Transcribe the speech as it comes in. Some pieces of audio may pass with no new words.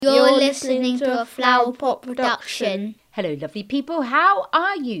You're listening to a Flower Pot production. Hello, lovely people. How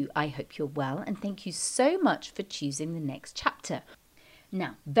are you? I hope you're well, and thank you so much for choosing the next chapter.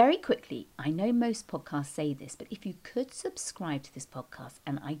 Now, very quickly, I know most podcasts say this, but if you could subscribe to this podcast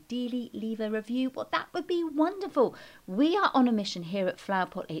and ideally leave a review, well, that would be wonderful. We are on a mission here at Flower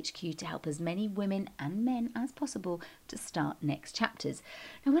Pot HQ to help as many women and men as possible to start next chapters.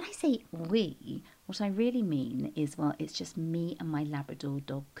 Now, when I say we, what I really mean is, well, it's just me and my Labrador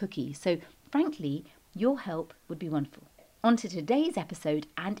dog, Cookie. So, frankly, your help would be wonderful. On to today's episode,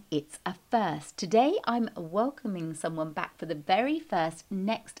 and it's a first. Today, I'm welcoming someone back for the very first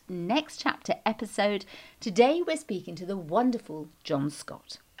next chapter episode. Today, we're speaking to the wonderful John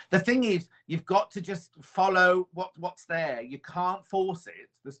Scott. The thing is, you've got to just follow what's there. You can't force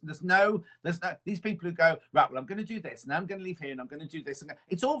it. There's no these people who go, right, well, I'm going to do this, and I'm going to leave here, and I'm going to do this.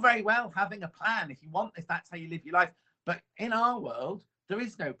 It's all very well having a plan if that's how you live your life. But in our world, there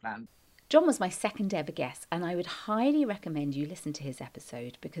is no plan. John was my second ever guest, and I would highly recommend you listen to his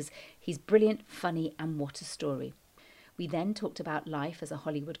episode because he's brilliant, funny, and what a story. We then talked about life as a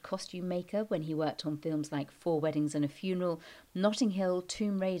Hollywood costume maker when he worked on films like 4 Weddings and a Funeral, Notting Hill,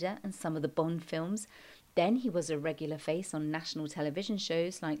 Tomb Raider, and some of the Bond films. Then he was a regular face on national television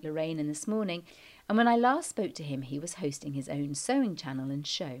shows like Lorraine and This Morning, and when I last spoke to him, he was hosting his own sewing channel and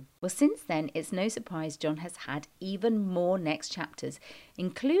show. Well, since then, it's no surprise John has had even more next chapters,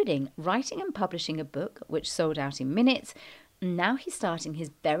 including writing and publishing a book, which sold out in minutes. Now he's starting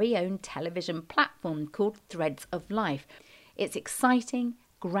his very own television platform called Threads of Life. It's exciting,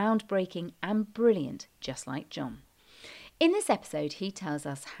 groundbreaking, and brilliant, just like John. In this episode, he tells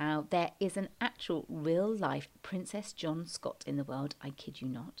us how there is an actual real-life Princess John Scott in the world, I kid you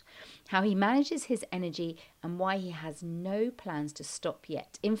not, how he manages his energy and why he has no plans to stop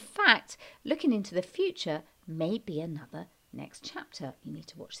yet. In fact, looking into the future may be another next chapter. You need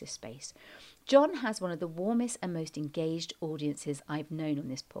to watch this space. John has one of the warmest and most engaged audiences I've known on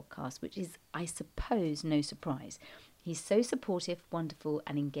this podcast, which is, I suppose, no surprise. He's so supportive, wonderful,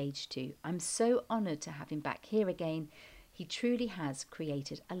 and engaged too. I'm so honoured to have him back here again. He truly has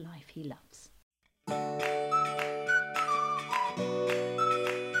created a life he loves.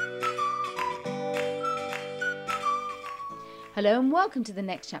 Hello and welcome to the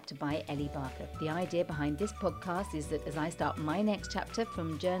next chapter by Ellie Barker. The idea behind this podcast is that as I start my next chapter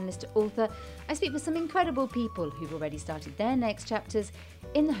from journalist to author, I speak with some incredible people who've already started their next chapters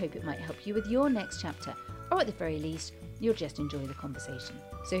in the hope it might help you with your next chapter, or at the very least, you'll just enjoy the conversation.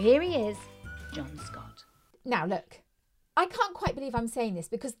 So here he is, John Scott. Now look, I can't quite believe I'm saying this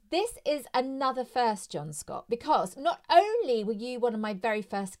because this is another first, John Scott, because not only were you one of my very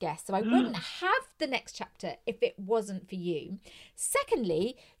first guests, so I wouldn't have the next chapter if it wasn't for you.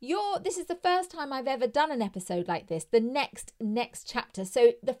 Secondly, this is the first time I've ever done an episode like this, the next chapter.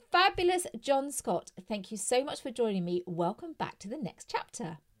 So the fabulous John Scott, thank you so much for joining me. Welcome back to the next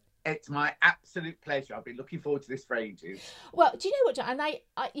chapter. It's my absolute pleasure. I've been looking forward to this for ages. Well, do you know what, John? And I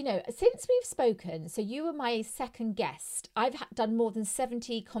since we've spoken, so you were my second guest, I've done more than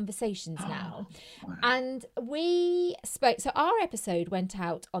 70 conversations now. Wow. And we spoke, so our episode went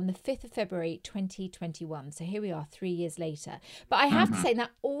out on the 5th of February, 2021. So here we are 3 years later. But I have to say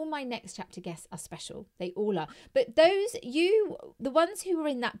that all my next chapter guests are special. They all are. But the ones who were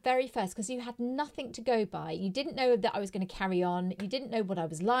in that very first, because you had nothing to go by, you didn't know that I was going to carry on. You didn't know what I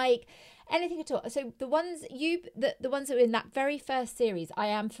was like. Anything at all. So the ones that were in that very first series, I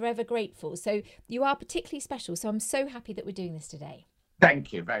am forever grateful. So you are particularly special. So I'm so happy that we're doing this today.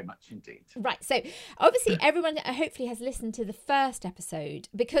 Thank you very much indeed. Right. So obviously everyone hopefully has listened to the first episode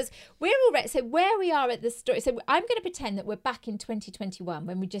because we're already, so where we are at the story. So I'm going to pretend that we're back in 2021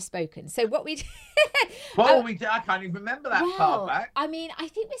 when we just spoken. So what we I can't even remember that far back. I mean, I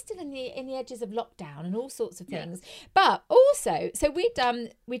think we're still in the edges of lockdown and all sorts of things. Yeah. But also, so we've done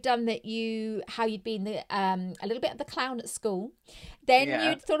that how you'd been a little bit of the clown at school. Then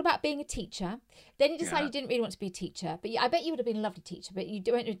you'd thought about being a teacher. Then you decided you didn't really want to be a teacher. But I bet you would have been a lovely teacher, but you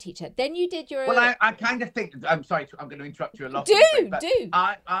weren't a teacher. Then you did your... Well, I kind of think... I'm sorry, I'm going to interrupt you a lot. Do.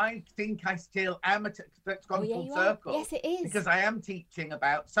 I think I still am that's gone full circle. Yes, it is. Because I am teaching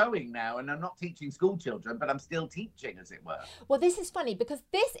about sewing now, and I'm not teaching school children, but I'm still teaching, as it were. Well, this is funny, because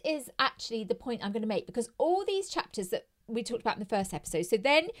this is actually the point I'm going to make, because all these chapters that we talked about in the first episode. So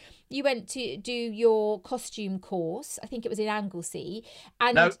then you went to do your costume course. I think it was in Anglesey.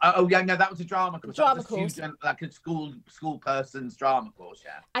 And that was a drama course. Like a school person's drama course,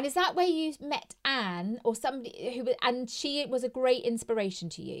 yeah. And is that where you met Anne or somebody and she was a great inspiration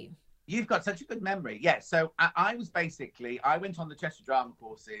to you? You've got such a good memory. Yes. So I went on the Chester drama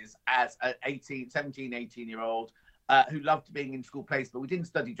courses as an 17, 18-year-old. who loved being in school plays, but we didn't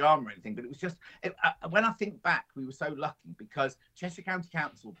study drama or anything. But it was just, when I think back, we were so lucky because Cheshire County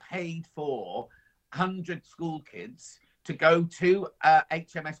Council paid for 100 school kids to go to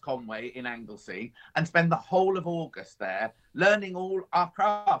HMS Conway in Anglesey and spend the whole of August there learning all our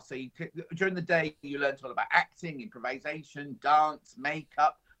crafts. So during the day, you learned all about acting, improvisation, dance,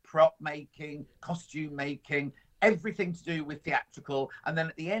 makeup, prop making, costume making, everything to do with theatrical. And then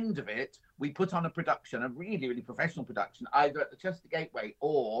at the end of it, we put on a production, a really, really professional production, either at the Chester Gateway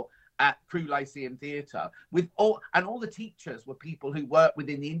or at Crewe Lyceum Theatre, with all the teachers were people who work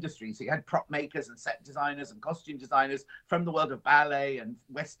within the industry. So you had prop makers and set designers and costume designers from the world of ballet and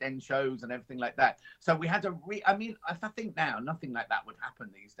West End shows and everything like that. So we had I mean, if I think now, nothing like that would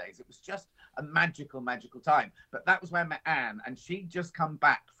happen these days. It was just a magical, magical time. But that was where I met Anne, and she'd just come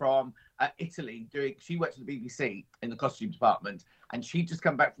back from Italy she worked at the BBC in the costume department, and she'd just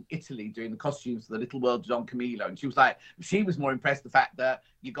come back from Italy doing the costumes for the Little World of Don Camillo. And she was more impressed the fact that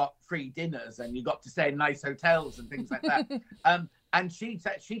you got free dinners and you got to stay in nice hotels and things like that. And she'd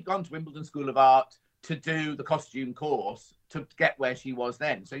gone to Wimbledon School of Art to do the costume course to get where she was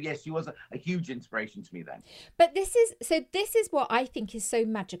then. So yes, she was a huge inspiration to me then. But this is what I think is so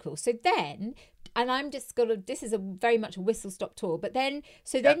magical. So then, and I'm just this is very much a whistle stop tour, but then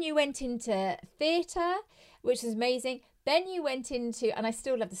you went into theatre, which is amazing. Then you went into, and I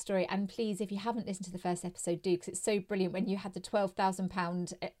still love the story, and please, if you haven't listened to the first episode, do, because it's so brilliant, when you had the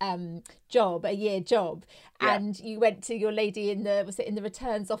 £12,000 a year job, and you went to your lady in the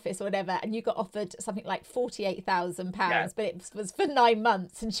returns office or whatever, and you got offered something like £48,000, but it was for 9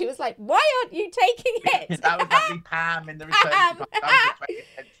 months, and she was like, why aren't you taking it? That was lovely Pam in the returns department. That was the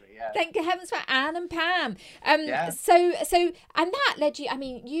 20th century. Yeah. Thank heavens for Anne and Pam. So and that led you, I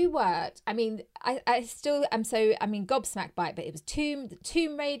mean, you worked, I mean, I still am so, I mean, gobsmacked by it, but it was Tomb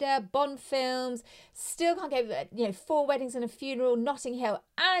Raider, Bond films, still can't get, 4 weddings and a funeral, Notting Hill,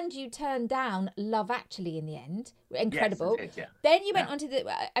 and you turned down Love Actually in the end. Incredible. Yes, I did, yeah. Then you went on to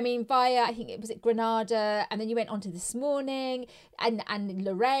via, I think it was Granada, and then you went on to This Morning and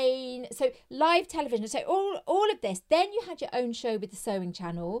Lorraine. So live television. So all of this. Then you had your own show with the Sewing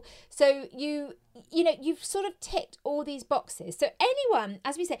Channel. So you've sort of ticked all these boxes. So anyone,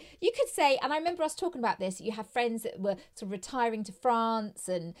 as we say, you could say, and I remember us talking about this, you have friends that were sort of retiring to France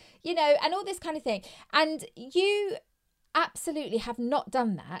and, and all this kind of thing. And you absolutely have not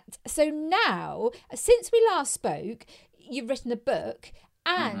done that. So now, since we last spoke, you've written a book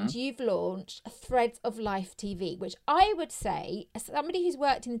and you've launched Threads of Life TV, which I would say, as somebody who's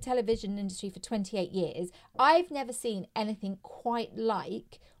worked in the television industry for 28 years, I've never seen anything quite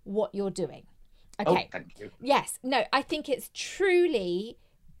like what you're doing. Okay. Oh, thank you. Yes. No, I think it's truly,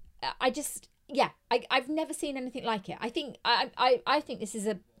 I've never seen anything like it. I think this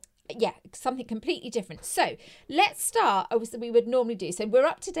is something completely different. So let's start as we would normally do. So we're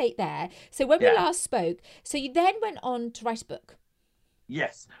up to date there. So when we last spoke, so you then went on to write a book.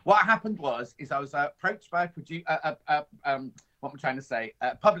 Yes. What happened is I was approached by a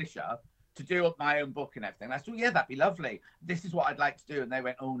publisher to do up my own book and everything. I said, that'd be lovely. This is what I'd like to do. And they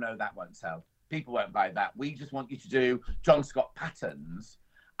went, oh no, that won't sell. People won't buy that. We just want you to do John Scott patterns.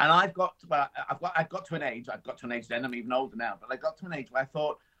 And I've got to an age then, I'm even older now, but I got to an age where I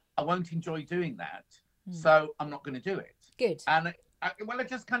thought, I won't enjoy doing that. So I'm not going to do it. Good. And I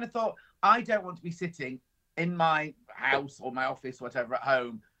just kind of thought, I don't want to be sitting in my house or my office, whatever, at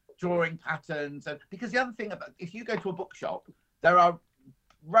home, drawing patterns. Because the other thing about, if you go to a bookshop, there are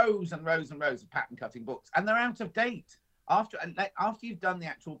rows and rows and rows of pattern cutting books, and they're out of date. After you've done the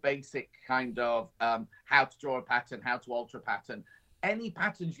actual basic kind of how to draw a pattern, how to alter a pattern, any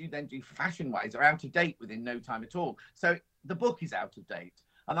patterns you then do fashion-wise are out of date within no time at all. So the book is out of date.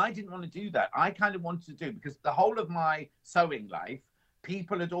 And I didn't want to do that. I kind of wanted to do, because the whole of my sewing life,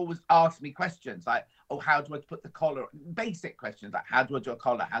 people had always asked me questions like, oh, how do I put the collar? Basic questions like, how do I do a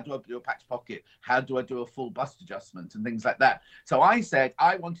collar? How do I do a patch pocket? How do I do a full bust adjustment? And things like that. So I said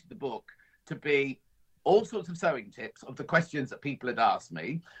I wanted the book to be all sorts of sewing tips of the questions that people had asked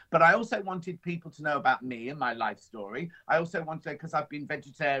me. But I also wanted people to know about me and my life story. I also wanted, because I've been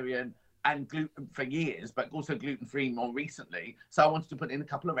vegetarian and gluten for years, but also gluten-free more recently. So I wanted to put in a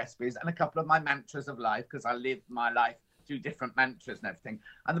couple of recipes and a couple of my mantras of life, because I live my life through different mantras and everything.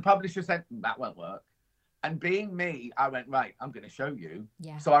 And the publisher said, that won't work. And being me, I went, right, I'm going to show you.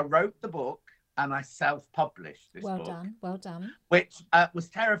 Yeah. So I wrote the book and I self-published this book. Well done. Which was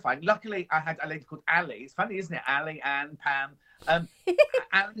terrifying. Luckily, I had a lady called Ali. It's funny, isn't it? Ali, Anne, Pam.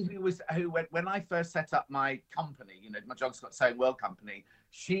 Annie, when I first set up my company, my John Scott Sewing World company,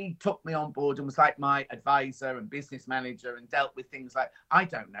 she took me on board and was like my advisor and business manager, and dealt with things like, I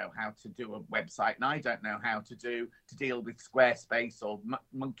don't know how to do a website, and I don't know how to deal with Squarespace or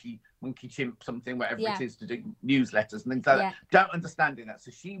Monkey Chimp something, whatever it is, to do newsletters and things like that. Don't understanding that.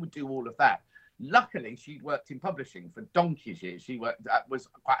 So she would do all of that. Luckily, she'd worked in publishing for donkey's years. She was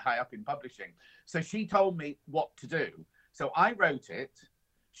quite high up in publishing. So she told me what to do. So I wrote it.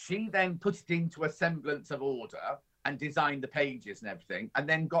 She then put it into a semblance of order and designed the pages and everything. And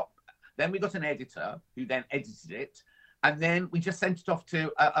then we got an editor who then edited it. And then we just sent it off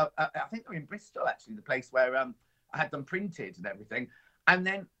to, I think they're in Bristol, actually, the place where I had them printed and everything. And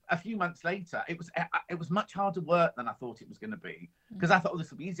then a few months later, it was much harder work than I thought it was going to be, because I thought, this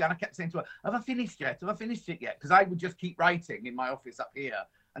will be easy. And I kept saying to her, have I finished yet? Have I finished it yet? Because I would just keep writing in my office up here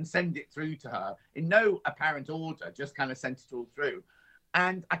and send it through to her in no apparent order, just kind of sent it all through.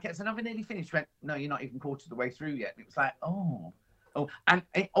 And I kept saying, I've nearly finished. She went, no, you're not even quarter of the way through yet. And it was like, oh. And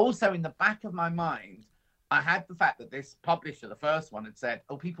also in the back of my mind, I had the fact that this publisher, the first one, had said,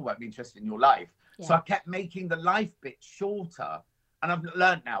 oh, people won't be interested in your life. Yeah. So I kept making the life bit shorter. And I've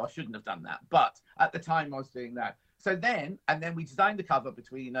learned now I shouldn't have done that. But at the time I was doing that. So then we designed the cover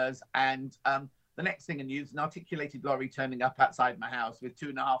between us. And the next thing I knew was an articulated lorry turning up outside my house with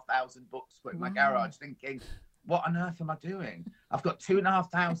 2,500 books put in my garage, thinking, what on earth am I doing? I've got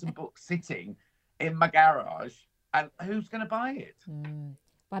 2,500 books sitting in my garage, and who's going to buy it? Well,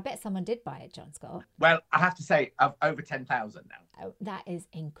 I bet someone did buy it, John Scott. Well, I have to say, I've over 10,000 now. Oh, that is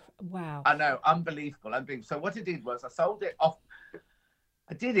wow. I know, unbelievable. So what I did was I sold it off.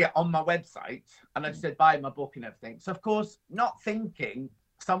 I did it on my website, and I just said, buy my book and everything. So, of course, not thinking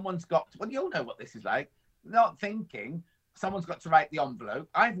someone's got, well, you all know what this is like, not thinking someone's got to write the envelope.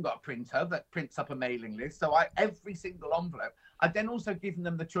 I haven't got a printer that prints up a mailing list. So every single envelope, I'd then also given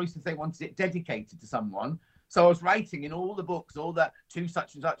them the choice if they wanted it dedicated to someone. So I was writing in all the books, all the to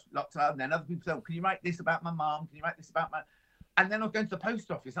such and such, lots of, and then other people said, oh, can you write this about my mom? Can you write this about my... And then I was going to the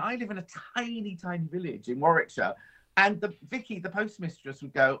post office. I live in a tiny, tiny village in Warwickshire. And Vicky, the postmistress,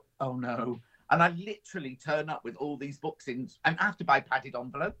 would go, oh, no. And I literally turn up with all these books in, and I have to buy padded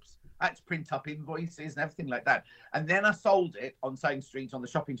envelopes. I had to print up invoices and everything like that. And then I sold it on Sewing Street on the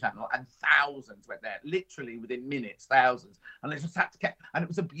shopping channel, and thousands went there, literally within minutes, thousands. And I just had to keep, and it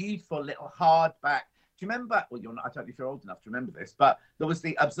was a beautiful little hardback. Do you remember? Well, you're not, I don't know if you're old enough to remember this, but there was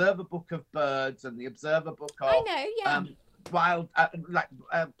the Observer Book of Birds and the Observer Book of... I know, yeah. Wild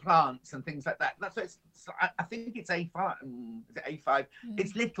plants and things like that. That's what I think it's A5. Is it A5?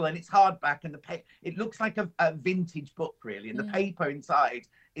 It's little and it's hardback, and it looks like a vintage book, really. And the paper inside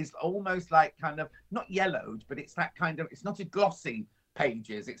is almost like kind of not yellowed, but it's that kind of, it's not a glossy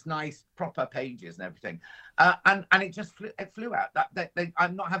pages. It's nice proper pages and everything. And it just flew out.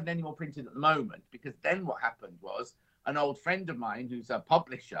 I'm not having any more printed at the moment, because then what happened was an old friend of mine who's a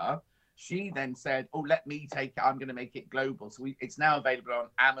publisher. She then said, oh, let me take it. I'm going to make it global. So it's now available on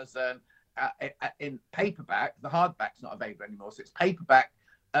Amazon in paperback. The hardback's not available anymore. So it's paperback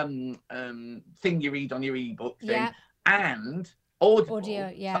thing you read on your ebook thing, and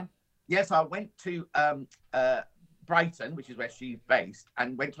audio. Yeah. So I went to Brighton, which is where she's based,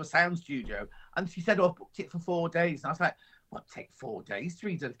 and went to a sound studio. And she said, oh, I've booked it for 4 days. And I was like, what, take 4 days to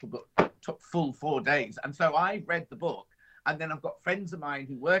read a little book? It took full 4 days. And so I read the book. And then I've got friends of mine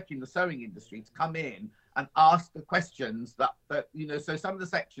who work in the sewing industry to come in and ask the questions that so some of the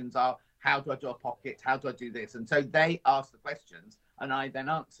sections are, how do I do a pocket? How do I do this? And so they ask the questions and I then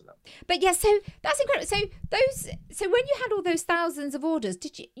answer them. But yes, so that's incredible. So when you had all those thousands of orders,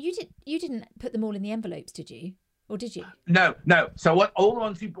 you didn't put them all in the envelopes, did you? Or did you? No. So all the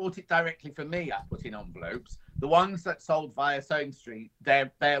ones who bought it directly from me, I put in envelopes. The ones that sold via Sewing Street,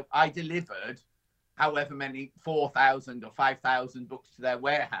 I delivered however many 4,000 or 5,000 books to their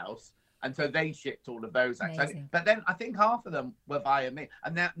warehouse, and so they shipped all of those. But then I think half of them were via me,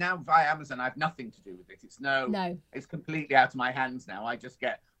 and now via Amazon I have nothing to do with it. It's completely out of my hands now. I just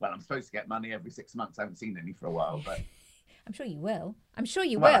get, well, I'm supposed to get money every 6 months. I haven't seen any for a while, but I'm sure you will. And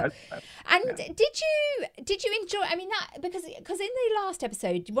did you enjoy? I mean, that because in the last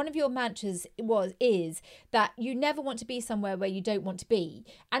episode, one of your mantras is that you never want to be somewhere where you don't want to be,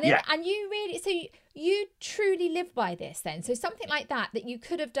 and you really, so you truly live by this. Then, so something like that you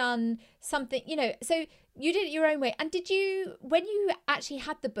could have done something, so you did it your own way. And did you, when you actually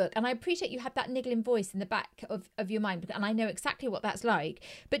had the book, and I appreciate you had that niggling voice in the back of your mind, and I know exactly what that's like,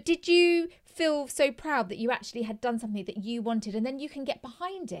 but did you feel so proud that you actually had done something that you wanted, and then you can get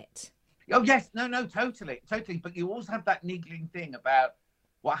behind it? Oh yes, no, totally. But you also have that niggling thing about,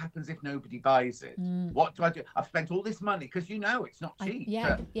 what happens if nobody buys it? What do I do? I've spent all this money, because it's not cheap.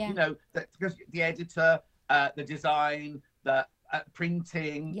 Because the editor, the design, the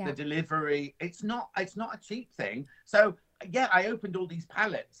printing, the delivery, it's not a cheap thing. So I opened all these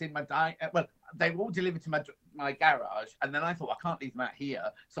pallets in my well, they were all delivered to my garage, and then I thought, I can't leave them out here.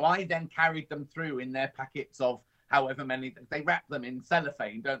 So I then carried them through in their packets of however many. They wrap them in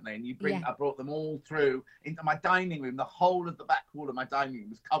cellophane, don't they? And you bring, I brought them all through into my dining room. The whole of the back wall of my dining room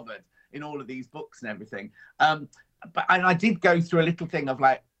was covered in all of these books and everything. But I did go through a little thing of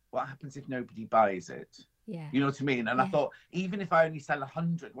like, what happens if nobody buys it? Yeah. You know what I mean? And I thought, even if I only sell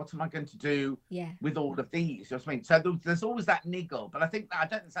 100, what am I going to do with all of these? You know what I mean? So there's always that niggle. But I think I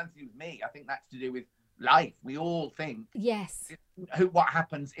don't think it's something to do with me. I think that's to do with life. We all think, what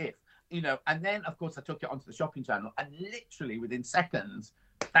happens if? And then, of course, I took it onto the shopping channel, and literally within seconds,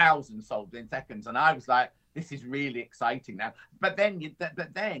 thousands sold within seconds. And I was like, this is really exciting now. But then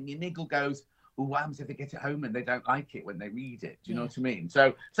your niggle goes, oh, what happens if they get it home and they don't like it when they read it? Do you know what I mean?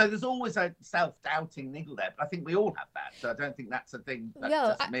 So there's always a self-doubting niggle there. But I think we all have that. So I don't think that's a thing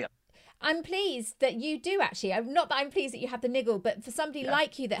that's just me. I'm pleased that you do, actually. Not that I'm pleased that you have the niggle, but for somebody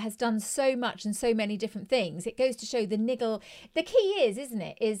like you that has done so much and so many different things, it goes to show the niggle. The key isn't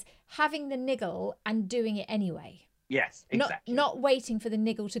it, is having the niggle and doing it anyway. Yes, exactly. Not waiting for the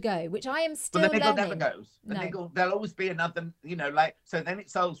niggle to go, which I am still learning. The niggle never goes. The niggle, there'll always be another, so then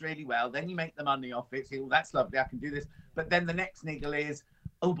it sells really well. Then you make the money off it. So, that's lovely, I can do this. But then the next niggle is,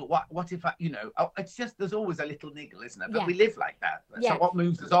 oh, but what if I, it's just, there's always a little niggle, isn't it? But we live like that. So what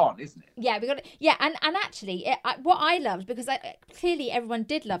moves us on, isn't it? Yeah, we got it. Yeah, and actually, what I loved, because clearly everyone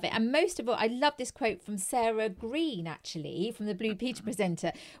did love it, and most of all, I love this quote from Sarah Green, actually, from the Blue Peter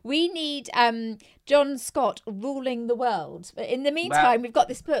presenter. We need John Scott ruling the world. But in the meantime, we've got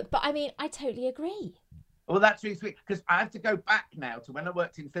this book. But I mean, I totally agree. Well, that's really sweet, because I have to go back now to when I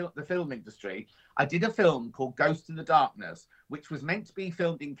worked in the film industry. I did a film called Ghost in the Darkness, which was meant to be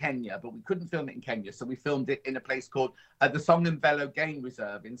filmed in Kenya, but we couldn't film it in Kenya. So we filmed it in a place called the Songenvelo Game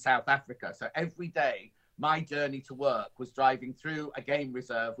Reserve in South Africa. So every day, my journey to work was driving through a game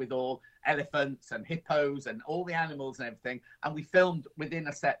reserve with all elephants and hippos and all the animals and everything. And we filmed within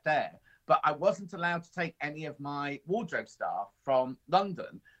a set there. But I wasn't allowed to take any of my wardrobe staff from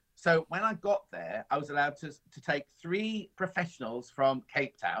London. So when I got there, I was allowed to take 3 professionals from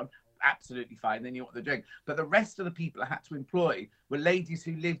Cape Town. Absolutely fine. They knew what they're doing. But the rest of the people I had to employ were ladies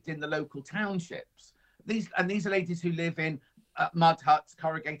who lived in the local townships. These are ladies who live in mud huts,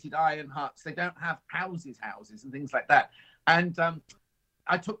 corrugated iron huts. They don't have houses and things like that. And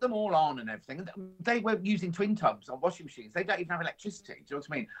I took them all on and everything. They were using twin tubs on washing machines. They don't even have electricity. Do you know what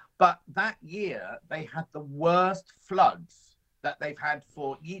I mean? But that year, they had the worst floods that they've had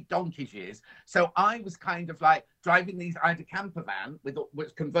for donkey's years. So I was kind of like driving these, I had a camper van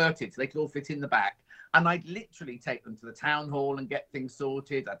was converted so they could all fit in the back. And I'd literally take them to the town hall and get things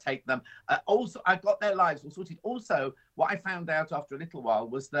sorted. I'd take them. Also, I got their lives all sorted. Also, what I found out after a little while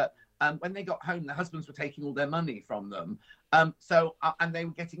was that when they got home, their husbands were taking all their money from them. And they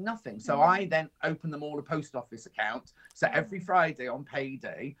were getting nothing. So I then opened them all a post office account. So every Friday on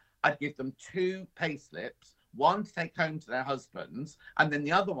payday, I'd give them 2 pay slips, one to take home to their husbands, and then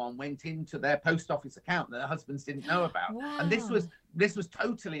the other one went into their post office account that their husbands didn't know about. Wow. And this was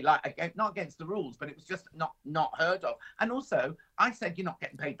totally like, not against the rules, but it was just not heard of. And also, I said, you're not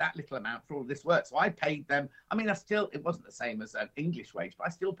getting paid that little amount for all this work. So I paid them. I mean, it wasn't the same as an English wage, but I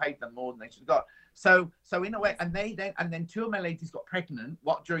still paid them more than they should have got. So in a way, and then 2 of my ladies got pregnant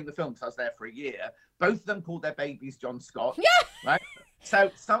during the film, because I was there for a year. Both of them called their babies John Scott. Yeah. Right.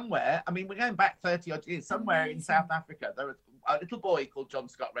 So somewhere, I mean, we're going back 30 odd years, somewhere in South Africa, there was a little boy called John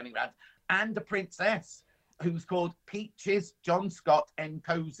Scott running around, and a princess who's called Peaches John Scott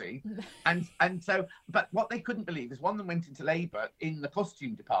Nkosi. And so, but what they couldn't believe is one of them went into labour in the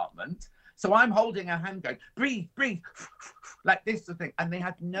costume department. So I'm holding her hand going, breathe, like this sort of thing. And they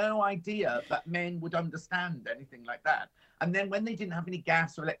had no idea that men would understand anything like that. And then when they didn't have any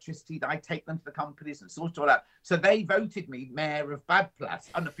gas or electricity, I'd take them to the companies and sort it all out. So they voted me Mayor of Badplass,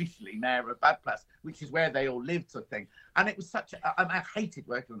 unofficially Mayor of Badplass, which is where they all lived, sort of thing. And it was I hated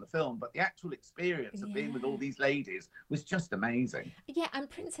working on the film, but the actual experience of being with all these ladies was just amazing. Yeah, and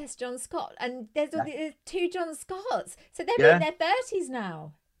Princess John Scott. And there's 2 John Scotts. So they're in their 30s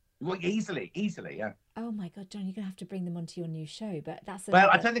now. Well, easily, yeah. Oh my God, John, you're going to have to bring them onto your new show, but that's... Well,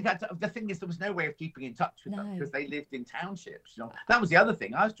 I don't think the thing is, there was no way of keeping in touch with them because they lived in townships. That was the other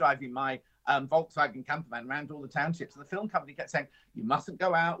thing. I was driving my Volkswagen campervan around all the townships. And the film company kept saying, you mustn't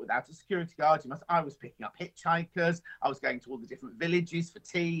go out without a security guard. I was picking up hitchhikers. I was going to all the different villages for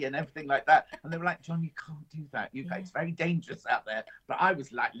tea and everything like that. And they were like, John, you can't do that. It's very dangerous out there. But I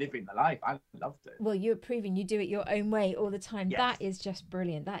was like living the life. I loved it. Well, you're proving you do it your own way all the time. Yes. That is just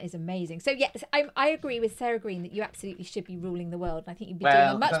brilliant. That is amazing. So yes, I agree with Sarah Green that you absolutely should be ruling the world. I think you'd be doing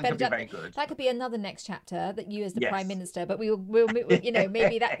a much better job. That could be another next chapter, that you as the Prime Minister. But we'll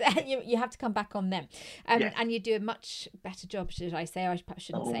maybe that you have to come back on them. And you do a much better job, should I say? I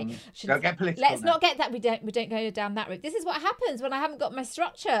shouldn't say. Don't get political. Let's not get that. We don't go down that route. This is what happens when I haven't got my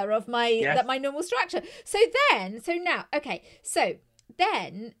structure of my my normal structure. So then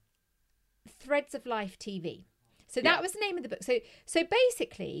Threads of Life TV. So that was the name of the book. So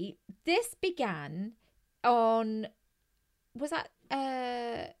basically, this began on, was that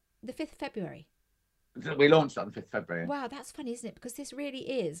the 5th of February? We launched on the 5th of February. Wow, that's funny, isn't it? Because this really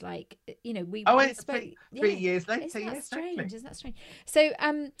is like, we spoke 3 years later. Isn't that strange? Exactly. Isn't that strange?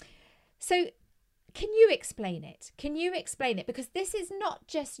 So can you explain it? Because this is not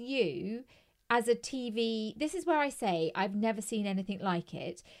just you as a TV. This is where I say I've never seen anything like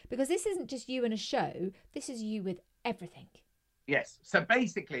it, because this isn't just you in a show. This is you with everything. Yes. So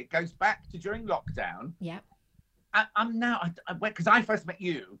basically, it goes back to during lockdown. Yeah. I'm now, because I first met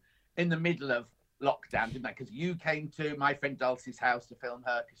you in the middle of lockdown, didn't I? Because you came to my friend Dulcie's house to film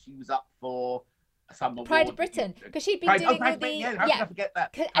her, because she was up for some award. Pride of Britain, because she'd been doing all the how can I forget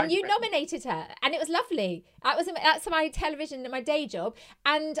that? And you nominated her, and it was lovely. That's my television, my day job,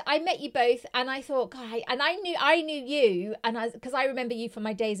 and I met you both, and I thought, God, and I knew you, and because I remember you from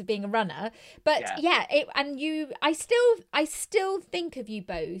my days of being a runner. But I still think of you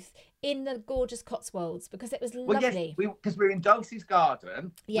both in the gorgeous Cotswolds, because it was lovely. Yes, because we're in Dulcie's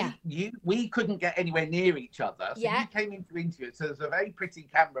garden. Yeah. We couldn't get anywhere near each other. So you came into interview. So there's a very pretty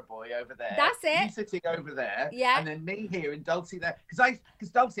camera boy over there. That's it. You sitting over there. Yeah. And then me here and Dulcie there.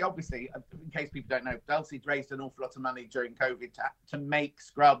 Because Dulcie, obviously, in case people don't know, Dulcie raised an awful lot of money during COVID to make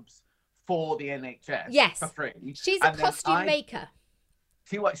scrubs for the NHS for free. She's a costume maker.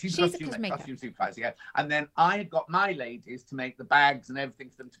 She's a costume supervisor, yeah. And then I had got my ladies to make the bags and everything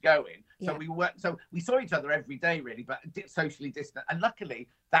for them to go in. So we saw each other every day, really, but socially distant. And luckily,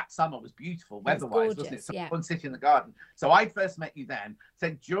 that summer was beautiful weather-wise, wasn't it? So everyone sitting in the garden. So I first met you then.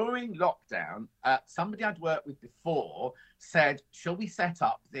 So during lockdown, somebody I'd worked with before said, shall we set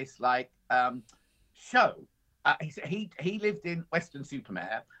up this show? He lived in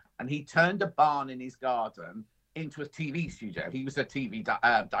Weston-super-Mare, and he turned a barn in his garden into a TV studio. He was a TV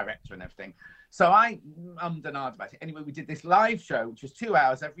director and everything. So I and ahed about it. Anyway, we did this live show, which was 2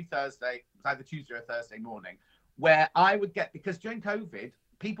 hours every Thursday. It was either Tuesday or Thursday morning, where I would because during COVID,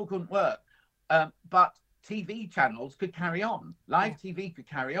 people couldn't work, but TV channels could carry on. Live TV could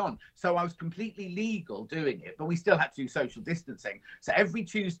carry on. So I was completely legal doing it, but we still had to do social distancing. So every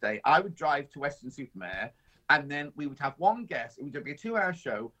Tuesday, I would drive to Weston-super-Mare, and then we would have one guest. It would be a 2-hour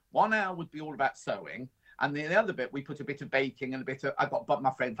show. 1 hour would be all about sewing. And the other bit, we put a bit of baking and I got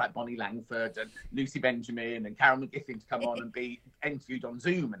my friends like Bonnie Langford and Lucy Benjamin and Carol McGiffin to come on and be interviewed on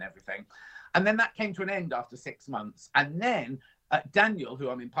Zoom and everything. And then that came to an end after 6 months. And then Daniel, who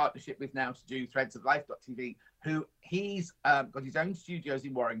I'm in partnership with now to do Threads of Life.tv, who he's got his own studios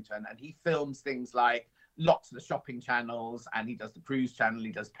in Warrington, and he films things like lots of the shopping channels, and he does the cruise channel,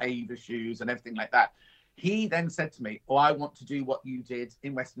 he does paver shoes and everything like that. He then said to me, I want to do what you did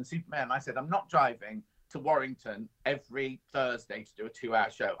in Weston-super-Mare. And I said, I'm not driving to Warrington every Thursday to do a 2-hour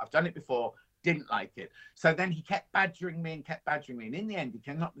show. I've done it before, didn't like it. So then he kept badgering me. And in the end, he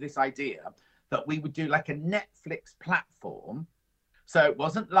came up with this idea that we would do like a Netflix platform. So it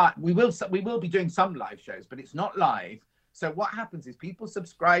wasn't like, we will be doing some live shows, but it's not live. So what happens is people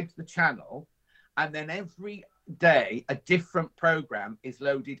subscribe to the channel, and then every day a different program is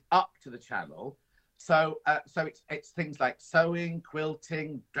loaded up to the channel. So it's things like sewing,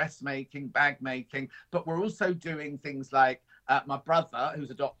 quilting, dressmaking, bag making, but we're also doing things like my brother, who's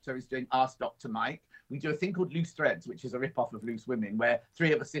a doctor, is doing Ask Dr. Mike. We do a thing called Loose Threads, which is a rip-off of Loose Women, where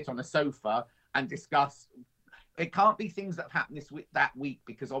 3 of us sit on a sofa and discuss. It can't be things that have happened that week,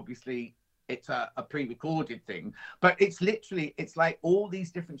 because obviously it's a pre-recorded thing, but it's like all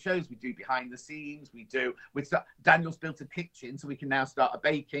these different shows we do behind the scenes. Daniel's built a kitchen, so we can now start a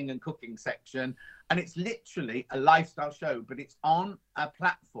baking and cooking section, and it's literally a lifestyle show, but it's on a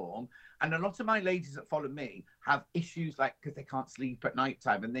platform. And a lot of my ladies that follow me have issues because they can't sleep at night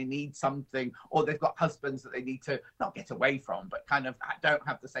time and they need something, or they've got husbands that they need to not get away from, but kind of don't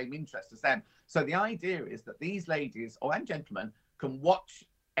have the same interest as them. So the idea is that these ladies and gentlemen can watch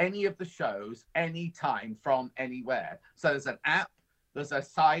any of the shows anytime from anywhere. So there's an app, there's a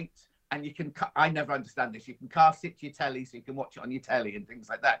site, and you can, I never understand this, you can cast it to your telly so you can watch it on your telly and things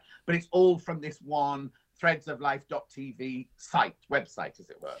like that. But it's all from this one threadsoflife.tv website, as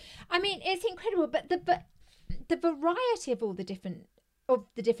it were. I mean, it's incredible, but the variety of all the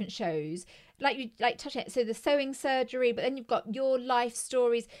different shows, like you touch it. So the sewing surgery, but then you've got your life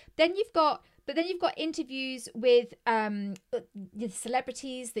stories. Then you've got interviews with the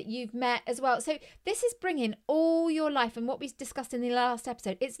celebrities that you've met as well. So this is bringing all your life, and what we discussed in the last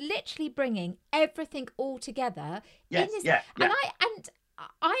episode. It's literally bringing everything all together. Yes, in this, yeah. And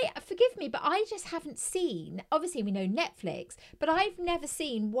I forgive me, but I just haven't seen. Obviously, we know Netflix, but I've never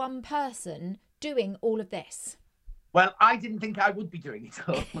seen one person doing all of this. Well, I didn't think I would be doing it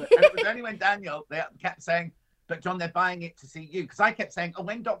all. And it was only when Daniel, they kept saying, but John, they're buying it to see you. Because I kept saying, oh,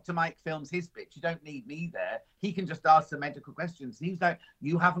 when Dr. Mike films his bit, you don't need me there. He can just ask the medical questions. And he was like,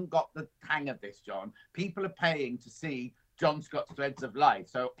 you haven't got the hang of this, John. People are paying to see John Scott's Threads of Life.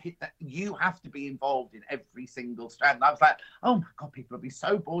 So you have to be involved in every single strand. And I was like, oh my God, people will be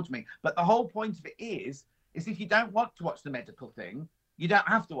so bored of me. But the whole point of it is if you don't want to watch the medical thing, you don't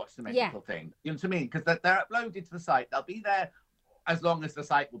have to watch the medical thing. You know what I mean? Because they're uploaded to the site. They'll be there as long as the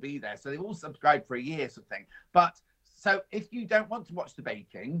site will be there. So they all subscribe for a year sort of thing. But so if you don't want to watch the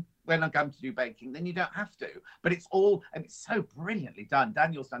baking, when I'm going to do baking, then you don't have to. But it's so brilliantly done.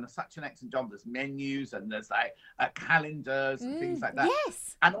 Daniel's done such an excellent job. There's menus and there's like calendars and things like that.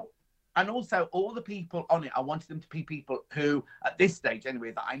 Yes. And also all the people on it, I wanted them to be people who, at this stage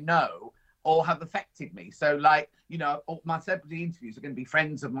anyway, that I know or have affected me. So like, you know, all my celebrity interviews are going to be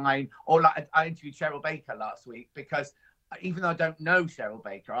friends of mine, or like I interviewed Cheryl Baker last week because even though I don't know Cheryl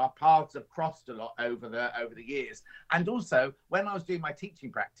Baker, our paths have crossed a lot over the years. And also when I was doing my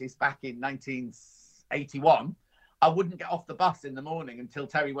teaching practice back in 1981, I wouldn't get off the bus in the morning until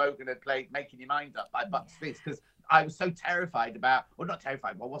Terry Wogan had played Making Your Mind Up by Bucks Fizz, because I was so terrified about, well, not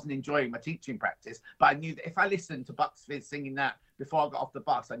terrified, but I wasn't enjoying my teaching practice. But I knew that if I listened to Bucks Fizz singing that before I got off the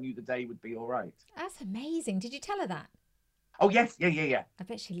bus, I knew the day would be all right. That's amazing. Did you tell her that? Oh, yes. Yeah. I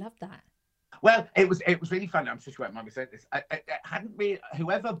bet she loved that. Well, it was really fun. I'm sure she won't mind me saying this. I hadn't really,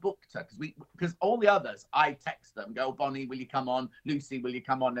 whoever booked her, because all the others, I text them, go, Bonnie, will you come on? Lucy, will you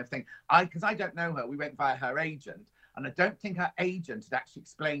come on? And everything. Because I don't know her. We went via her agent, and I don't think her agent had actually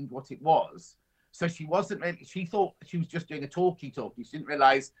explained what it was. So she wasn't really, she thought she was just doing a talkie. She didn't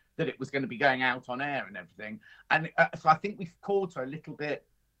realise that it was going to be going out on air and everything. And so I think we've called her a little bit.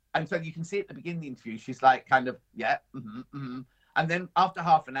 And so you can see at the beginning of the interview, she's like kind of, yeah, And then after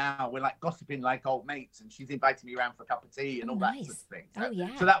half an hour, we're like gossiping like old mates, and she's inviting me around for a cup of tea and all that sort of thing. So,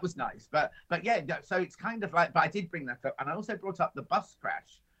 so that was nice. But yeah, so it's kind of like, but I did bring that up. And I also brought up the bus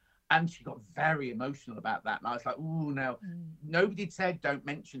crash. And she got very emotional about that. And I was like, oh, no, nobody said don't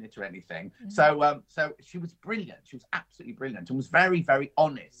mention it or anything. So she was brilliant. She was absolutely brilliant and was very, very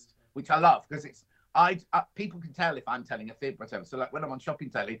honest, which I love, because it's, people can tell if I'm telling a fib or whatever. So like when I'm on shopping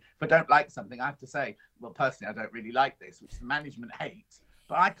telly, if I don't like something, I have to say, well, personally, I don't really like this, which the management hates.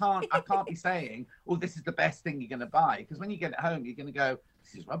 But I can't be saying, oh, this is the best thing you're going to buy. Because when you get it home, you're going to go,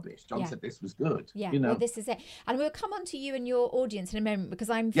 this is rubbish. John said this was good. Yeah, you know? Well, this is it. And we'll come on to you and your audience in a moment, because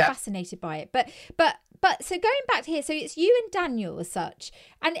I'm fascinated by it. But so going back to here, so it's you and Daniel as such.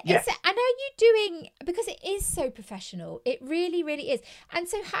 And and are you doing, because it is so professional, it really, really is. And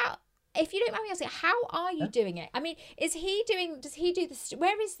so how, if you don't mind me asking, how are you doing it? I mean, does he do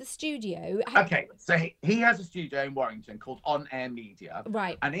where is the studio? Okay, so he has a studio in Warrington called On Air Media.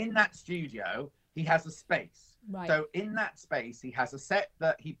 Right. And in that studio, he has a space. Right. So in that space, he has a set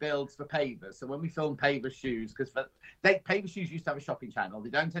that he builds for pavers. So when we film paver shoes, because paver shoes used to have a shopping channel, they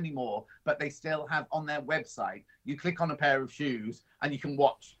don't anymore, but they still have on their website, you click on a pair of shoes and you can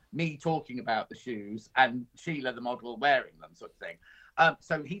watch me talking about the shoes and Sheila, the model, wearing them, sort of thing.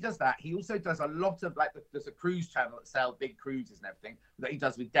 So he does that. He also does a lot of, like, there's a cruise channel that sells big cruises and everything that he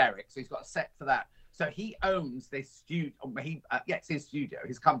does with Derek. So he's got a set for that. So he owns this studio. It's his studio,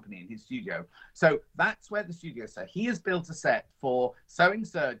 his company and his studio. So that's where the studio is. So he has built a set for sewing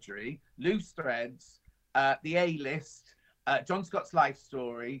surgery, loose threads, the A-list, John Scott's life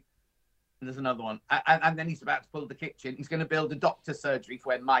story. And there's another one. And then he's about to build the kitchen. He's going to build a doctor's surgery for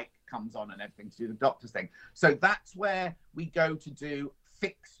when Mike comes on and everything to do the doctor's thing. So that's where we go to do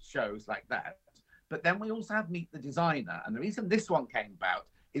fixed shows like that. But then we also have Meet the Designer. And the reason this one came about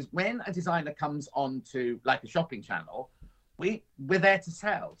is when a designer comes onto like a shopping channel, we're there to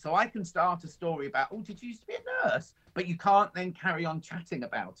sell. So I can start a story about, oh, did you used to be a nurse? But you can't then carry on chatting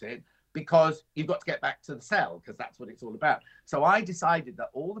about it, because you've got to get back to the sell, because that's what it's all about. So I decided that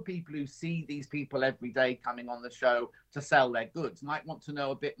all the people who see these people every day coming on the show to sell their goods might want to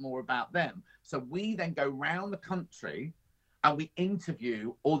know a bit more about them. So we then go round the country and we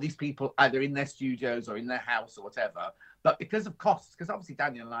interview all these people either in their studios or in their house or whatever. But because of costs, because obviously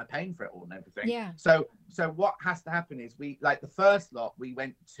Daniel and I are paying for it all and everything. Yeah. So what has to happen is we, like the first lot, we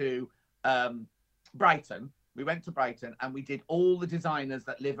went to Brighton. We went to Brighton and we did all the designers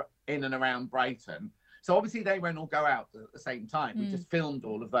that live in and around Brighton. So obviously they won't all go out at the same time. We just filmed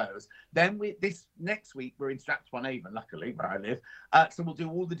all of those. Then this next week we're in Stratford-upon-Avon, luckily where I live. So we'll do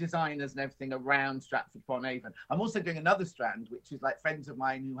all the designers and everything around Stratford-upon-Avon. I'm also doing another strand, which is like friends of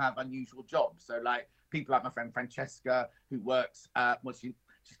mine who have unusual jobs. So like people like my friend Francesca, who works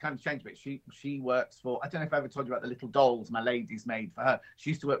she's kind of changed a bit. She works for, I don't know if I ever told you about the little dolls my lady's made for her. She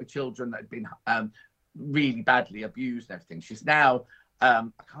used to work with children that had been really badly abused and everything. She's now I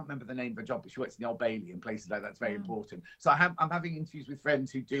can't remember the name of her job, but she works in the Old Bailey and places like that. It's very important. So I'm having interviews with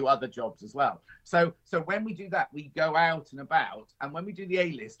friends who do other jobs as well. So when we do that, we go out and about. And when we do the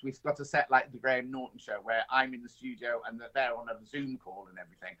A-list, we've got a set like the Graham Norton show where I'm in the studio and they're on a Zoom call and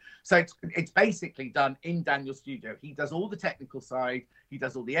everything. So it's basically done in Daniel's studio. He does all the technical side. He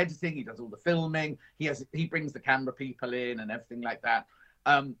does all the editing. He does all the filming. He brings the camera people in and everything like that.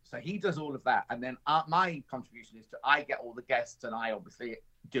 So he does all of that, and then my contribution is I get all the guests and I obviously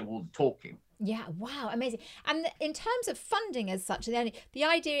do all the talking. Yeah, wow, amazing. And in terms of funding as such, the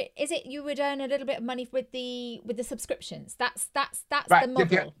idea is you would earn a little bit of money with the subscriptions. That's right. The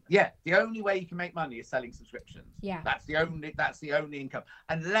model. The only way you can make money is selling subscriptions. Yeah, that's the only income,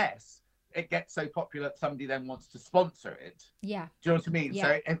 unless it gets so popular that somebody then wants to sponsor it. Yeah, do you know what I mean?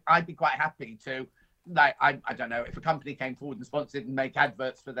 Yeah. So I'd be quite happy to. Like I don't know if a company came forward and sponsored and make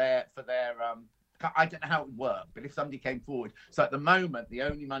adverts for their I don't know how it would work, but if somebody came forward. So at the moment, the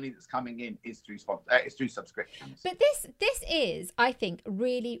only money that's coming in is through subscriptions. But this is, I think,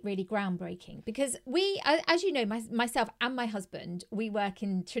 really, really groundbreaking, because we, as you know, myself and my husband, we work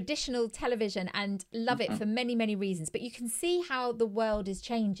in traditional television and love it for many, many reasons. But you can see how the world is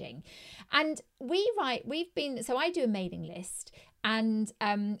changing, and so I do a mailing list. And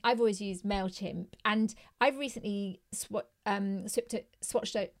I've always used MailChimp, and I've recently switched over to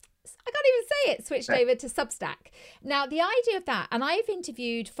Substack. Now, the idea of that, and I've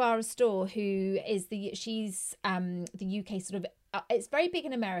interviewed Farah Store, who is she's the UK sort of, it's very big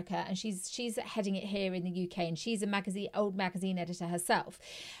in America, and she's heading it here in the UK, and she's old magazine editor herself.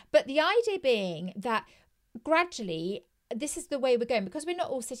 But the idea being that gradually, this is the way we're going, because we're not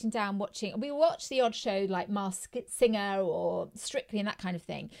all sitting down watching. We watch the odd show like Masked Singer or Strictly and that kind of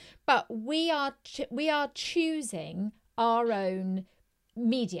thing, but we are choosing our own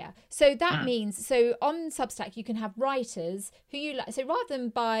media. So that means, so on Substack you can have writers who you like. So rather than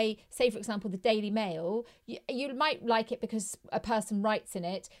buy, say for example, the Daily Mail, you might like it because a person writes in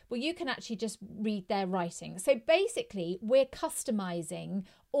it. Well, you can actually just read their writing. So basically, we're customizing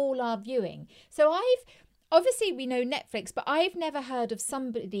all our viewing. So obviously we know Netflix, but I've never heard of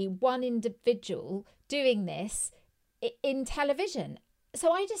one individual doing this in television.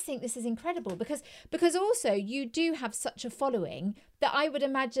 So I just think this is incredible, because also you do have such a following that I would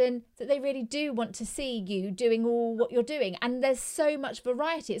imagine that they really do want to see you doing all what you're doing. And there's so much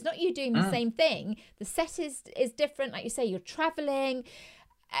variety. It's not you doing the same thing. The set is different. Like you say, you're traveling.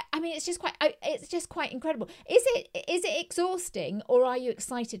 I mean, it's just quite incredible. Is it exhausting, or are you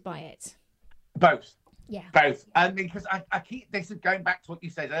excited by it? Both. Yeah. Both. Because I keep, this is going back to what you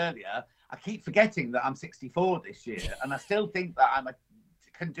said earlier, I keep forgetting that I'm 64 this year, and I still think that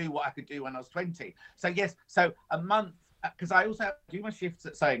can do what I could do when I was 20. So yes, so a month, because I also do my shifts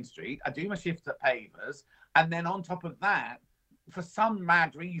at Sewing Street, I do my shifts at Pavers, and then on top of that, for some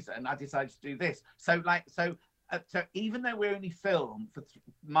mad reason, I decided to do this. So even though we only film for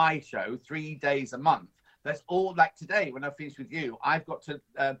my show 3 days a month, that's all, like today when I finish with you, I've got to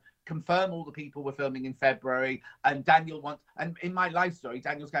confirm all the people we're filming in February, and and in my life story,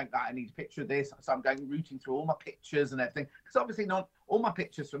 Daniel's going, I need a picture of this, so I'm going rooting through all my pictures and everything, because obviously not all my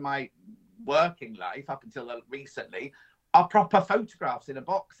pictures from my working life up until recently are proper photographs in a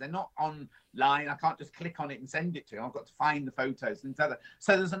box. They're not online. I can't just click on it and send it to him. I've got to find the photos and so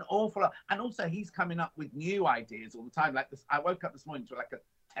there's an awful lot. And also he's coming up with new ideas all the time. Like this, I woke up this morning to like a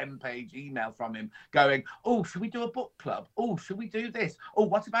 10-page email from him going, oh, should we do a book club? Oh, should we do this? Oh,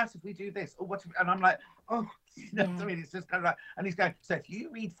 what about if we do this? Oh, and I'm like, oh, you know what I mean? It's just kind of like, and he's going, so if you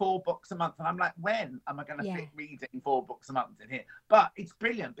read 4 books a month, and I'm like, when am I going to fit reading 4 books a month in here? But it's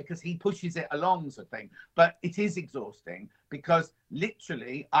brilliant because he pushes it along, sort of thing. But it is exhausting because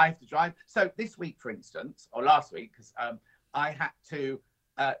literally I have to drive. So this week, for instance, or last week, because I had to,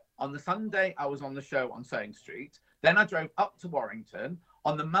 on the Sunday, I was on the show on Sewing Street. Then I drove up to Warrington.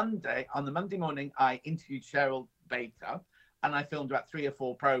 On the Monday morning, I interviewed Cheryl Baker, and I filmed about 3 or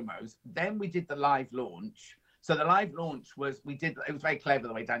 4 promos. Then we did the live launch. So the live launch was, it was very clever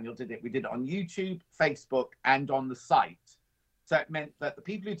the way Daniel did it. We did it on YouTube, Facebook, and on the site. So it meant that the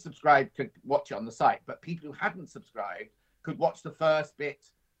people who'd subscribed could watch it on the site, but people who hadn't subscribed could watch the first bit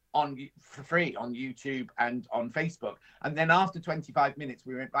for free on YouTube and on Facebook. And then after 25 minutes,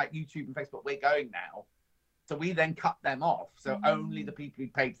 we went, like, YouTube and Facebook, we're going now. So we then cut them off. So only the people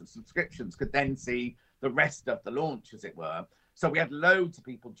who paid for subscriptions could then see the rest of the launch, as it were. So we had loads of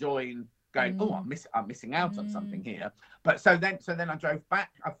people join going, oh, I'm missing out on something here. But so then I drove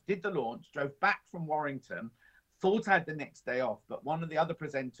back. I did the launch, drove back from Warrington, thought I had the next day off. But one of the other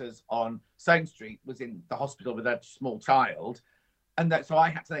presenters on Stone Street was in the hospital with a small child. And so I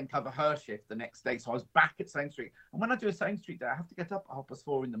had to then cover her shift the next day. So I was back at Stone Street. And when I do a Stone Street day, I have to get up at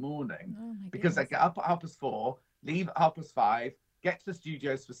 4:30 in the morning, because I get up at 4:30, leave at 5:30, get to the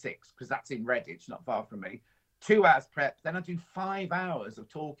studios for 6, because that's in Redditch, not far from me. 2 hours prep. Then I do 5 hours of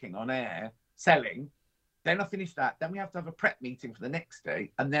talking on air, selling. Then I finish that. Then we have to have a prep meeting for the next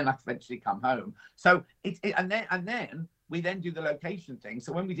day. And then I eventually come home. So and then we then do the location thing.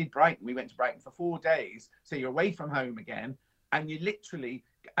 So when we did Brighton, we went to Brighton for 4 days. So you're away from home again. And you literally,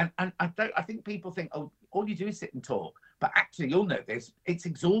 and I think people think, oh, all you do is sit and talk. But actually, you'll know this, it's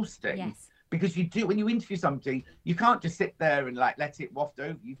exhausting. Yes. Because when you interview somebody, you can't just sit there and like let it waft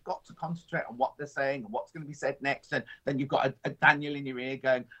over. You've got to concentrate on what they're saying and what's going to be said next. And then you've got a Daniel in your ear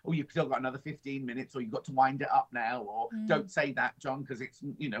going, oh, you've still got another 15 minutes, or you've got to wind it up now, or don't say that, John, because it's,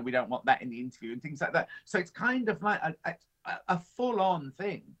 we don't want that in the interview and things like that. So it's kind of like a full-on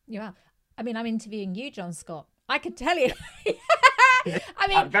thing. Yeah. I mean, I'm interviewing you, John Scott. I could tell you. I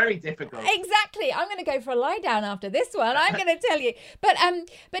mean, very difficult. Exactly. I'm going to go for a lie down after this one. I'm going to tell you. But no,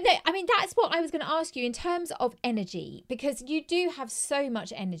 I mean, that's what I was going to ask you in terms of energy, because you do have so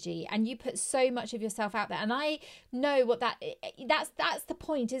much energy and you put so much of yourself out there. And I know what that's the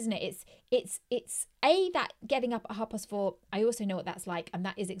point, isn't it? It's that getting up at 4:30. I also know what that's like, and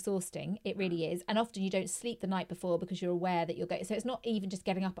that is exhausting. It really is. And often you don't sleep the night before because you're aware that you're going. So it's not even just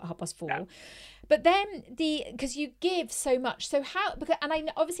getting up at 4:30. No. But then because you give so much. So how? And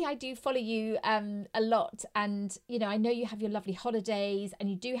obviously I do follow you a lot, and I know you have your lovely holidays and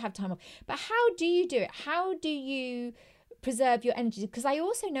you do have time off. But how do you do it? How do you preserve your energy? Because I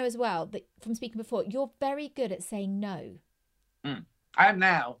also know as well that from speaking before, you're very good at saying no. I am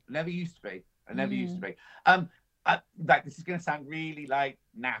now. Never used to be. I never used to be. Like, this is going to sound really like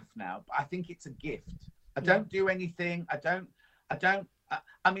naff now, but I think it's a gift. I don't do anything.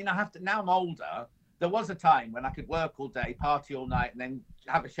 I mean, I have to, now I'm older. There was a time when I could work all day, party all night, and then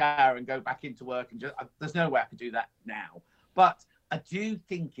have a shower and go back into work. And there's no way I could do that now. But I do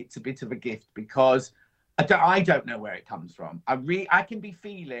think it's a bit of a gift, because I don't know where it comes from. I can be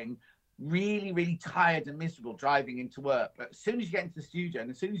feeling really, really tired and miserable driving into work. But as soon as you get into the studio, and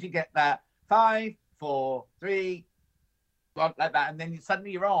as soon as you get that 5, 4, 3, like that, and then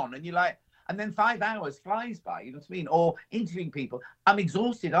suddenly you're on, and you're like, and then 5 hours flies by, you know what I mean? Or interviewing people, I'm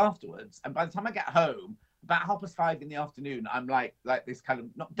exhausted afterwards. And by the time I get home, about 5:30 in the afternoon, I'm like this kind of,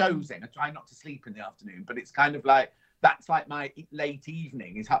 not dozing. I try not to sleep in the afternoon, but it's kind of like, that's like my late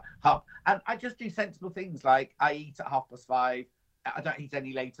evening is half. And I just do sensible things, like I eat at 5:30. I don't eat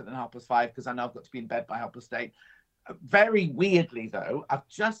any later than 5:30 because I know I've got to be in bed by 8:30. Very weirdly, though, I've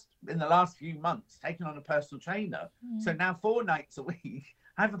just in the last few months taken on a personal trainer. So now 4 nights a week,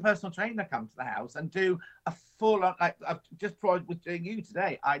 I have a personal trainer come to the house and do a full on, like I've just tried with doing you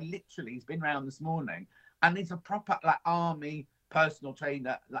today. I literally, he's been around this morning, and it's a proper like army personal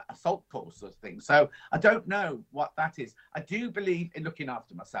trainer, like assault course sort of thing. So I don't know what that is. I do believe in looking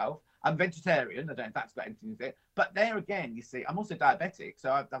after myself. I'm vegetarian. I don't know if that's got anything to do with it. But there again, you see, I'm also diabetic,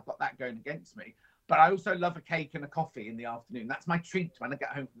 so I've got that going against me. But I also love a cake and a coffee in the afternoon. That's my treat when I get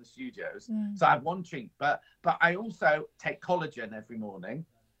home from the studios. So I have one treat. But I also take collagen every morning.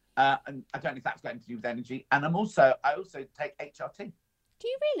 And I don't know if that's got anything to do with energy. And I also take HRT. Do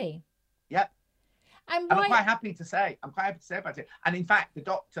you really? Yep. And I'm quite happy to say about it. And in fact, the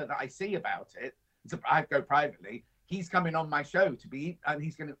doctor that I see about it, I go privately, he's coming on my show I'm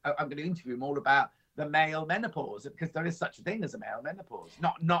going to interview him all about the male menopause, because there is such a thing as a male menopause.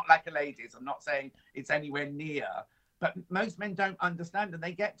 Not like a lady's. I'm not saying it's anywhere near, but most men don't understand, and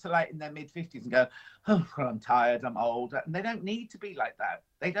they get to like in their mid-50s and go, oh, well, I'm tired, I'm old, and they don't need to be like that.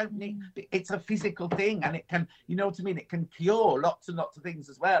 They don't need. It's a physical thing, and it can, you know what I mean. It can cure lots and lots of things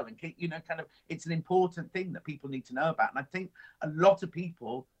as well, and it's an important thing that people need to know about. And I think a lot of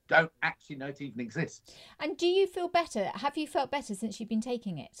people don't actually know it even exists. And do you feel better? Have you felt better since you've been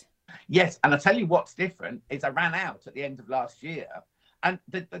taking it? Yes, and I'll tell you what's different is I ran out at the end of last year. And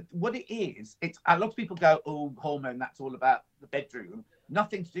what it is, it's a lot of people go, oh, hormone, that's all about the bedroom.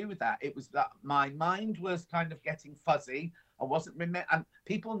 nothing to do with that. It was that my mind was kind of getting fuzzy. I wasn't and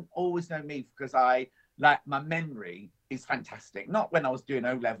people always know me because my memory is fantastic. Not when I was doing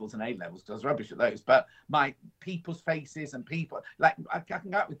O levels and A levels, because I was rubbish at those, but my people's faces and people, like I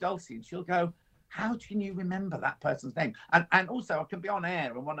can go out with Dulcie and she'll go, how can you remember that person's name? And also I can be on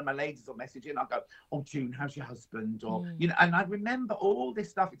air and one of my ladies will message in, I'll go, oh, June, how's your husband? Or, and I remember all this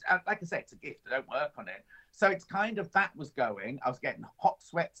stuff. It's, like I say, it's a gift. I don't work on it. So it's kind of, that was going. I was getting hot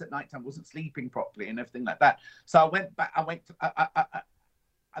sweats at night time, wasn't sleeping properly and everything like that. So I went back,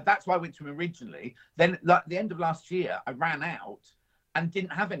 that's why I went to him originally. Then like the end of last year, I ran out and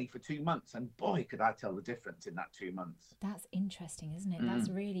didn't have any for 2 months. And boy, could I tell the difference in that 2 months. That's interesting, isn't it? That's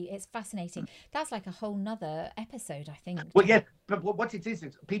really, it's fascinating. That's like a whole nother episode, I think. Well, yeah, but what it is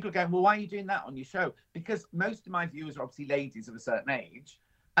people are going, well, why are you doing that on your show? Because most of my viewers are obviously ladies of a certain age.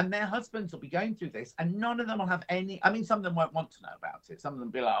 And their husbands will be going through this and none of them will have any, I mean, some of them won't want to know about it. Some of them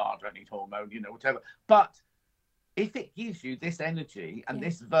will be like, oh, I don't need hormone, whatever. But if it gives you this energy and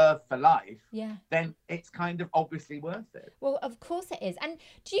this verve for life, then it's kind of obviously worth it. Well, of course it is. And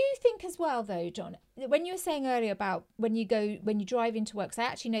do you think as well, though, John, when you were saying earlier about when you drive into work, because I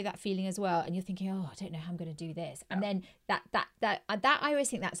actually know that feeling as well, and you're thinking, oh, I don't know how I'm going to do this. And then that I always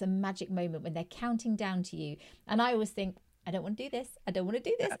think that's a magic moment when they're counting down to you. And I always think, I don't want to do this. I don't want to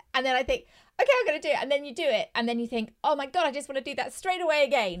do this. And then I think, okay, I'm going to do it. And then you do it. And then you think, oh my God, I just want to do that straight away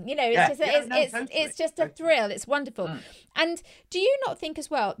again. It's just a thrill. It's wonderful. And do you not think as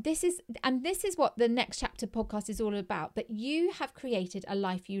well, this is what the Next Chapter podcast is all about, that you have created a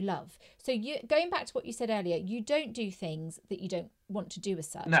life you love. So going back to what you said earlier, you don't do things that you don't want to do as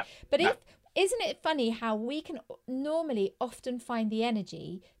such. No. But isn't it funny how we can normally often find the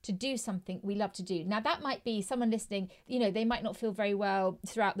energy to do something we love to do? Now, that might be someone listening, they might not feel very well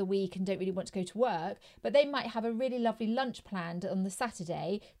throughout the week and don't really want to go to work, but they might have a really lovely lunch planned on the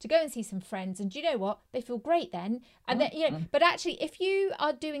Saturday to go and see some friends. And do you know what? They feel great then. And then, but actually, if you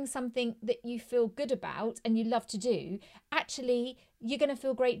are doing something that you feel good about and you love to do, actually, you're going to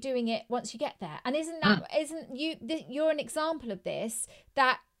feel great doing it once you get there. And you're an example of this,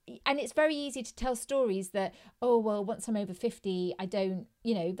 and it's very easy to tell stories that, oh, well, once I'm over 50, I don't,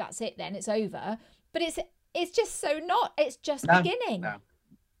 that's it then, it's over. But it's just so not. It's just beginning.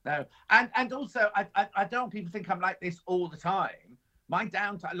 No. And also, I don't want people to think I'm like this all the time. My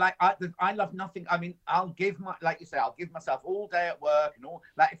downtime, like, I love nothing. I mean, I'll give myself all day at work and all.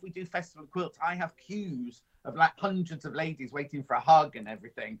 Like, if we do Festival of Quilts, I have queues of like hundreds of ladies waiting for a hug and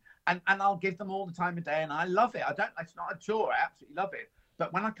everything. And I'll give them all the time of day. And I love it. It's not a chore. I absolutely love it.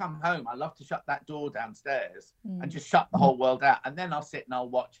 But when I come home, I love to shut that door downstairs and just shut the whole world out. And then I'll sit and I'll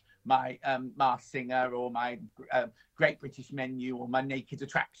watch my Masked Singer or my Great British Menu or my Naked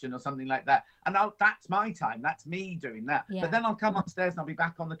Attraction or something like that. And that's my time. That's me doing that. Yeah. But then I'll come upstairs and I'll be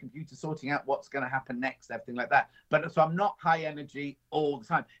back on the computer sorting out what's going to happen next, everything like that. But so I'm not high energy all the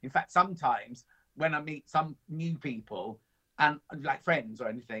time. In fact, sometimes when I meet some new people and like friends or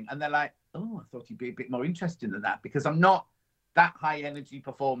anything, and they're like, oh, I thought you'd be a bit more interested than that, because I'm not that high energy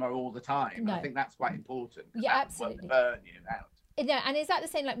performer all the time. No. I think that's quite important. Yeah, absolutely. Burn you out. Yeah, and is that the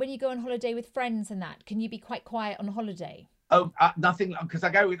same like when you go on holiday with friends and that? Can you be quite quiet on holiday? Oh, nothing, because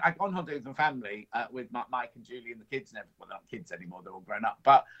I go on holiday with my family, with Mike and Julie and the kids and everyone. Well, they're not kids anymore, they're all grown up.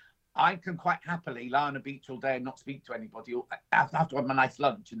 But I can quite happily lie on a beach all day and not speak to anybody. I have to have my nice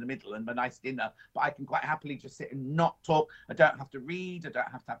lunch in the middle and my nice dinner, but I can quite happily just sit and not talk. I don't have to read. I don't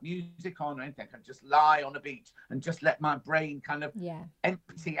have to have music on or anything. I can just lie on a beach and just let my brain kind of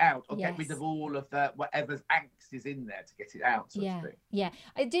empty out or get rid of all of the whatever's angst is in there to get it out. So to speak. Yeah,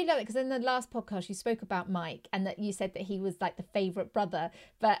 I do love it, because in the last podcast you spoke about Mike and that you said that he was like the favourite brother,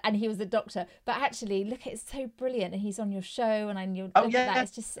 and he was a doctor. But actually, look, it's so brilliant, and he's on your show, and you're at that.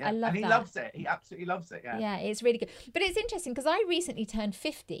 It's just I love. And he loves it. He absolutely loves it. Yeah, it's really good. But it's interesting because I recently turned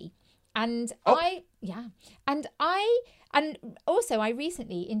 50, and and also I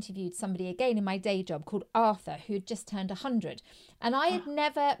recently interviewed somebody again in my day job called Arthur, who had just turned 100, and I had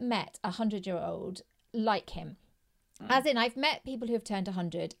never met a 100-year-old like him. As in, I've met people who have turned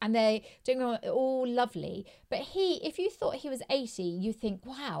 100 and they're doing all lovely. But if you thought he was 80, you think,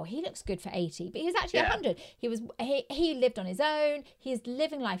 wow, he looks good for 80. But he was actually 100. He lived on his own. He's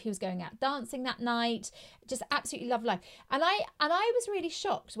living life. He was going out dancing that night. Just absolutely loved life. And I was really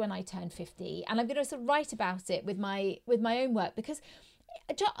shocked when I turned 50. And I'm going to sort of write about it with my own work, because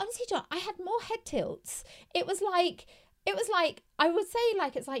honestly, John, I had more head tilts. It was like, I would say,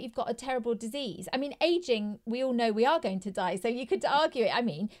 like, it's like you've got a terrible disease. I mean, aging, we all know we are going to die, so you could argue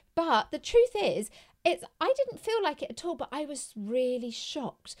it, but the truth is, I didn't feel like it at all, but I was really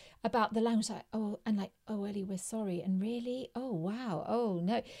shocked about the language. Like, oh, Ellie, we're sorry. And really? Oh, wow. Oh,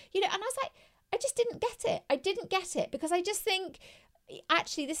 no. You know, and I was like, I just didn't get it. I didn't get it because I just think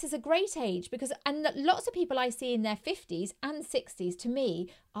actually this is a great age because, and lots of people I see in their 50s and 60s to me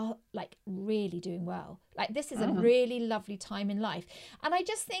are like really doing well. Like this is a really lovely time in life. And I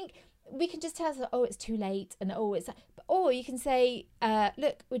just think we can just tell us, oh, it's too late, and oh, it's, or you can say,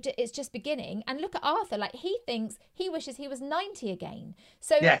 look, it's just beginning. And look at Arthur, like he wishes he was 90 again.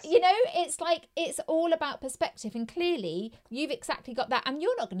 So, Yes. you know, it's like, it's all about perspective. And clearly you've exactly got that. And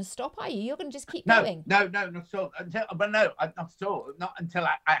you're not going to stop, are you? You're going to just keep going. No, not at all. Not at all. Not until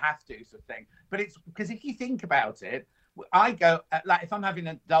I have to, sort of thing. But it's because if you think about it, I go, like, if I'm having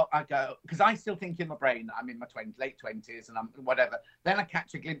an adult, I go, because I still think in my brain that I'm in my late 20s and I'm whatever. Then I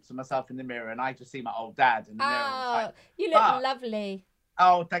catch a glimpse of myself in the mirror and I just see my old dad in the mirror. Oh, you look lovely.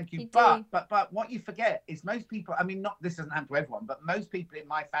 Oh, thank you. You But what you forget is most people, I mean, this doesn't happen to everyone, but most people in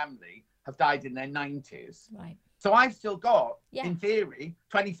my family have died in their 90s. Right. So I've still got, in theory,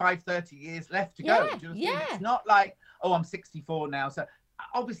 25, 30 years left to go. Do you know what I mean? It's not like, oh, I'm 64 now. So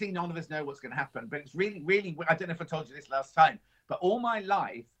obviously none of us know what's going to happen, but it's really, really, I don't know if I told you this last time, but all my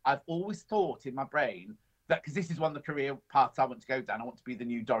life, I've always thought in my brain that, because this is one of the career paths I want to go down, I want to be the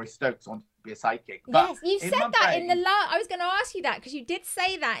new Doris Stokes, I want to be a psychic. But yes, you said that in the last, I was going to ask you that because you did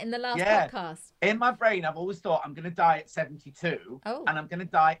say that in the last podcast. In my brain, I've always thought I'm going to die at 72 and I'm going to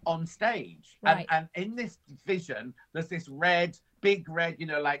die on stage. Right. And in this vision, there's this big red, you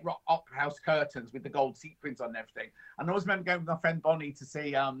know, like rock opera house curtains with the gold sequins on and everything. And I always remember going with my friend Bonnie to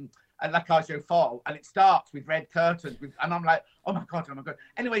see La Cage aux Folles, and it starts with red curtains, and I'm like, oh my god.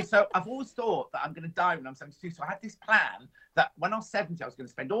 Anyway, so I've always thought that I'm going to die when I'm 72. So I had this plan that when I was 70, I was going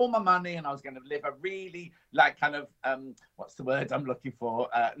to spend all my money and I was going to live a really, like, kind of, what's the word I'm looking for?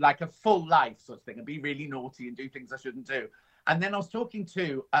 Like a full life sort of thing, and be really naughty and do things I shouldn't do. And then I was talking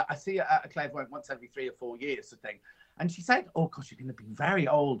to, I see a clairvoyant once every 3 or 4 years sort of thing. And she said, oh, gosh, you're going to be very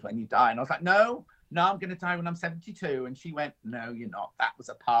old when you die. And I was like, no, I'm going to die when I'm 72. And she went, no, you're not. That was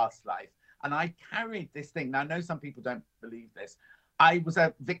a past life. And I carried this thing. Now, I know some people don't believe this. I was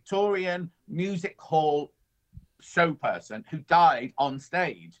a Victorian music hall show person who died on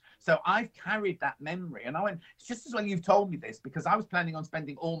stage. So I've carried that memory. And I went, it's just as well you've told me this, because I was planning on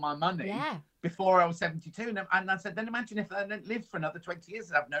spending all my money before I was 72. And I said, then imagine if I lived for another 20 years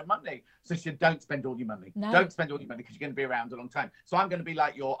and have no money. So she said, don't spend all your money. No. Don't spend all your money because you're going to be around a long time. So I'm going to be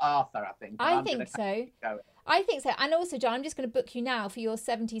like your Arthur, I think. I think so. I think so. And also, John, I'm just going to book you now for your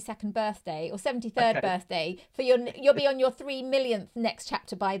 72nd birthday or 73rd birthday. You'll be on your 3 millionth next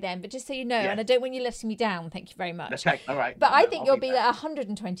chapter by then. But just so you know, and I don't want you letting me down. Thank you very much. Okay, all right. But I think you'll be at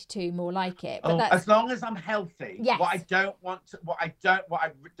 122 more like it. But as long as I'm healthy. Yes.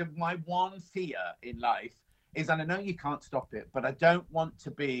 My one fear in life is, and I know you can't stop it, but I don't want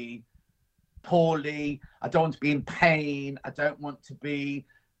to be poorly. I don't want to be in pain. I don't want to be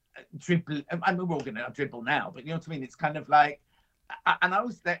dribble. I mean, we're all going to dribble now, but you know what I mean? It's kind of like, and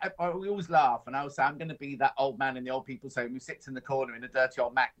we always laugh, and I would say, I'm going to be that old man in the old people's home who sits in the corner in a dirty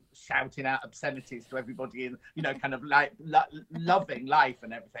old Mac shouting out obscenities to everybody and, you know, kind of like loving life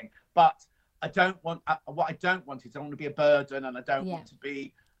and everything. But I don't want, what I don't want is I want to be a burden, and I don't want to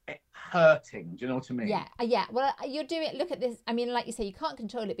be hurting. Do you know what I mean? Yeah. Well, you're doing, look at this, I mean, like you say, you can't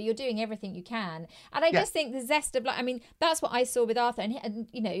control it, but you're doing everything you can. And I just think the zest of life, I mean, that's what I saw with Arthur, and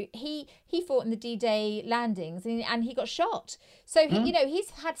you know, he fought in the D-Day landings, and he got shot. So he, you know,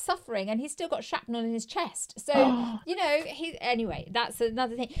 he's had suffering, and he's still got shrapnel in his chest. So you know, anyway, that's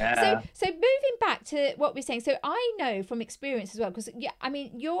another thing. So moving back to what we're saying, so I know from experience as well, because I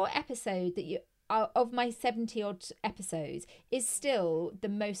mean, your episode that you of my 70 odd episodes is still the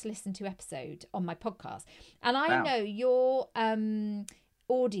most listened to episode on my podcast. And I know your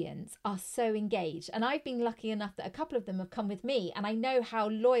audience are so engaged, and I've been lucky enough that a couple of them have come with me, and I know how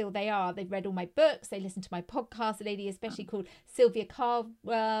loyal they are. They've read all my books, they listen to my podcast, a lady especially called Sylvia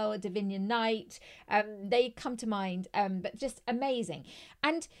Carwell, Davinian Knight, they come to mind, but just amazing.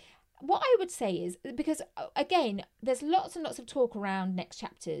 And what I would say is, because again, there's lots and lots of talk around next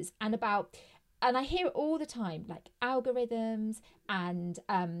chapters and about, and I hear it all the time, like algorithms and,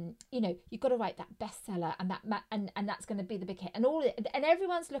 you know, you've got to write that bestseller and and that's going to be the big hit and all it, and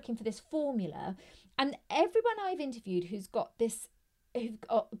everyone's looking for this formula. And everyone I've interviewed who's got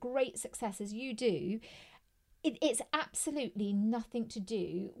great success as you do, it's absolutely nothing to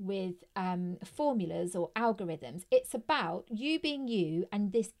do with formulas or algorithms. It's about you being you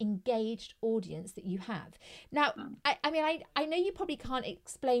and this engaged audience that you have. Now, I mean, I know you probably can't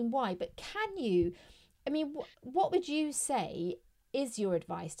explain why, but can you? I mean, what would you say is your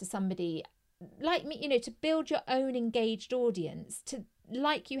advice to somebody like me, you know, to build your own engaged audience, to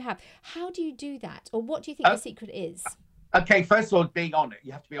like you have. How do you do that? Or what do you think the secret is? Okay, first of all, being honest.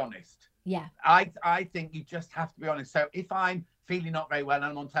 You have to be honest. Yeah. I think you just have to be honest. So if I'm feeling not very well and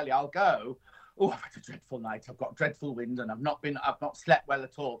I'm on telly, I'll go, oh, I've had a dreadful night. I've got dreadful wind and I've not slept well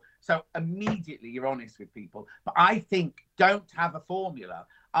at all. So immediately you're honest with people. But I think don't have a formula.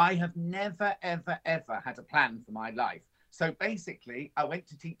 I have never, ever, ever had a plan for my life. So basically, I went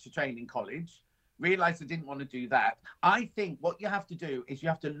to teacher training college, realized I didn't want to do that. I think what you have to do is you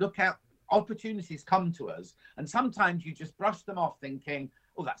have to look out. Opportunities come to us, and sometimes you just brush them off thinking,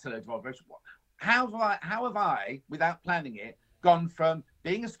 oh, that's a load of rubbish. How have I, without planning it, gone from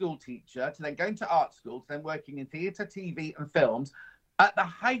being a school teacher to then going to art school to then working in theatre, TV and films at the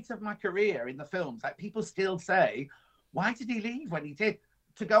height of my career in the films? Like, people still say, why did he leave when he did?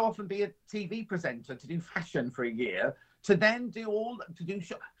 To go off and be a TV presenter, to do fashion for a year, to then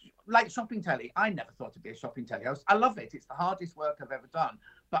like shopping telly. I never thought to be a shopping telly host. I love it. It's the hardest work I've ever done.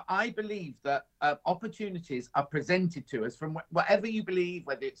 But I believe that opportunities are presented to us from whatever you believe,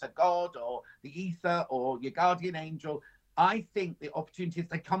 whether it's a God or the ether or your guardian angel. I think the opportunities,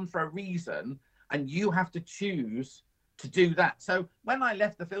 they come for a reason, and you have to choose to do that. So when I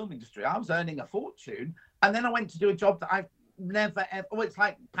left the film industry, I was earning a fortune, and then I went to do a job that I've never ever. Well, it's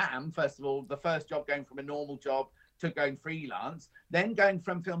like Pam, first of all, the first job going from a normal job to going freelance, then going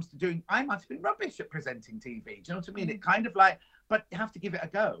from films to doing, I might have been rubbish at presenting TV. Do you know what I mean? It kind of like, but you have to give it a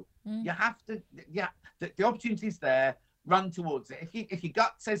go. You have to, the opportunity's there, run towards it. If your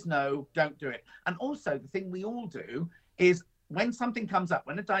gut says no, don't do it. And also the thing we all do is when something comes up,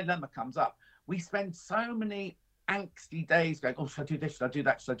 when a dilemma comes up, we spend so many angsty days going, oh, should I do this? Should I do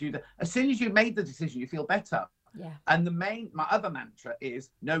that? Should I do that? As soon as you made the decision, you feel better. Yeah. And my other mantra is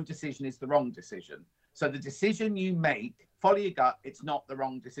no decision is the wrong decision. So the decision you make, follow your gut, it's not the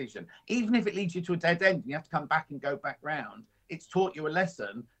wrong decision. Even if it leads you to a dead end and you have to come back and go back round, it's taught you a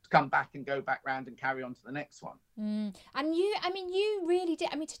lesson to come back and go back round and carry on to the next one. And you really did.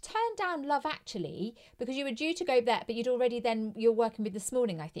 I mean, to turn down Love Actually, because you were due to go there, but you're working with This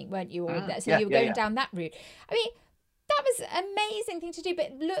Morning, I think, weren't you? So you were going down that route. I mean, that was an amazing thing to do,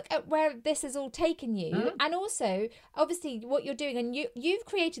 but look at where this has all taken you. And also, obviously, what you're doing, and you've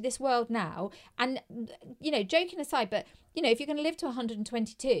created this world now, and, you know, joking aside, but, you know, if you're going to live to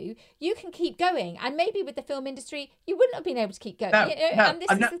 122, you can keep going. And maybe with the film industry, you wouldn't have been able to keep going. And this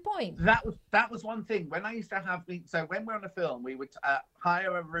is the point. That was one thing. When I used to have, so when we're on a film, we would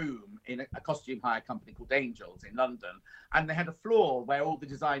hire a room in a costume hire company called Angels in London. And they had a floor where all the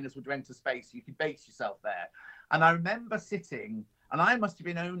designers would rent a space. You could base yourself there. And I remember sitting, and I must have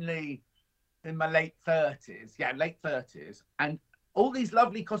been only in my late 30s, and all these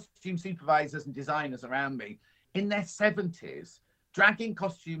lovely costume supervisors and designers around me in their 70s, dragging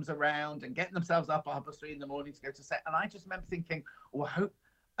costumes around and getting themselves up at 3:30 in the morning to go to set. And I just remember thinking, oh, I hope,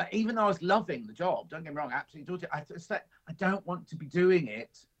 even though I was loving the job, don't get me wrong, I absolutely adored it, I don't want to be doing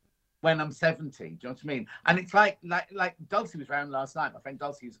it when I'm 70, do you know what I mean? And it's like Dulcie was around last night. My friend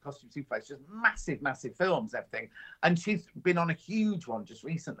Dulcie, who's a costume supervisor, just massive films, everything. And she's been on a huge one just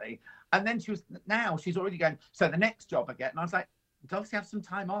recently. And then she's already going, so the next job I get, and I was like, Dulcie, have some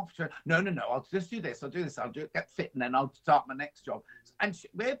time off. She went, no, I'll just do this, I'll get fit, and then I'll start my next job. And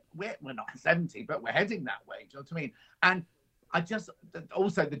we're not 70, but we're heading that way, do you know what I mean? And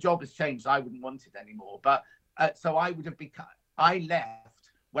also the job has changed. I wouldn't want it anymore. But so I left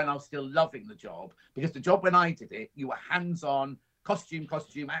when I was still loving the job, because the job when I did it, you were hands-on, costume,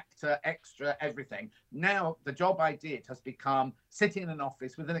 actor, extra, everything. Now the job I did has become sitting in an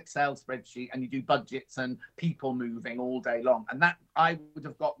office with an Excel spreadsheet, and you do budgets and people moving all day long. And that, I would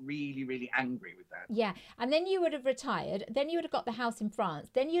have got really, really angry with that. Yeah. And then you would have retired. Then you would have got the house in France.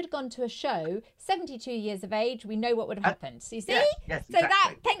 Then you'd have gone to a show, 72 years of age. We know what would have happened. So you see? Yes, so exactly.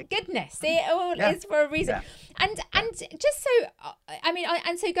 That, thank goodness. See, it all is for a reason. Yeah. And just so, I mean,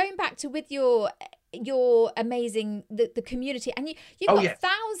 and so going back to with your amazing the community, and you've got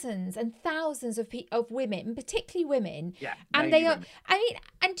thousands and thousands of women, particularly women, and they are women. I mean,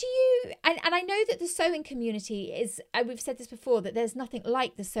 and do you and I know that the sewing community is, we've said this before, that there's nothing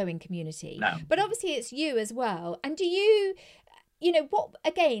like the sewing community, but obviously it's you as well. And do you know what,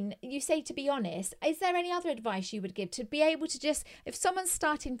 again, you say to be honest, is there any other advice you would give to be able to just, if someone's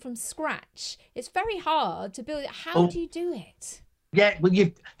starting from scratch, it's very hard to build it, how do you do it? Yeah, well,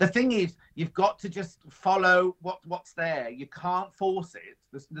 the thing is, you've got to just follow what's there. You can't force it.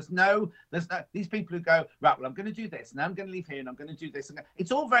 There's no these people who go, right, well, I'm going to do this, and I'm going to leave here, and I'm going to do this.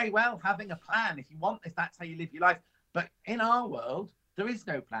 It's all very well having a plan if that's how you live your life. But in our world, there is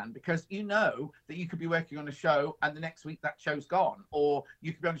no plan, because you know that you could be working on a show and the next week that show's gone, or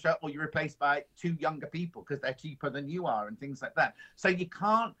you could be on a show or you're replaced by 2 younger people because they're cheaper than you are and things like that. So you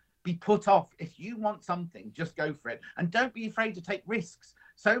can't be put off. If you want something, just go for it, and don't be afraid to take risks.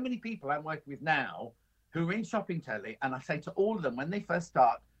 So many people I'm working with now who are in shopping telly, and I say to all of them when they first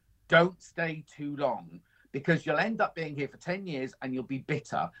start, don't stay too long, because you'll end up being here for 10 years and you'll be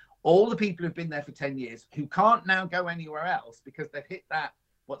bitter. All the people who've been there for 10 years who can't now go anywhere else because they've hit that,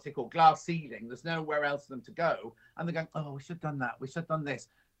 what's it called, glass ceiling, there's nowhere else for them to go, and they're going, oh, we should have done that, we should have done this.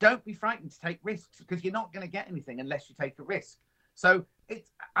 Don't be frightened to take risks, because you're not going to get anything unless you take a risk. So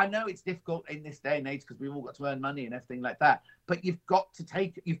I know it's difficult in this day and age because we've all got to earn money and everything like that, but you've got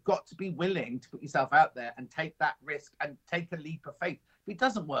to be willing to put yourself out there and take that risk and take a leap of faith. If it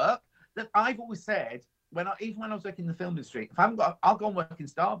doesn't work, that I've always said, even when I was working in the film industry, if I haven't got, I'll go and work in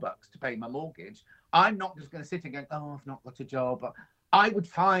Starbucks to pay my mortgage. I'm not just going to sit and go, oh, I've not got a job. I would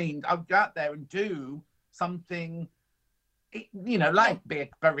go out there and do something, you know, like be a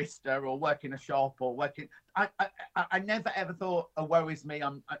barista or work in a shop or working. I never ever thought, oh, woe is me,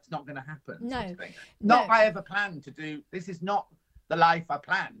 it's not going to happen. No, sort of not I ever planned to do. This is not the life I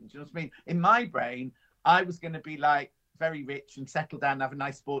planned. Do you know what I mean? In my brain, I was going to be like very rich and settle down, have a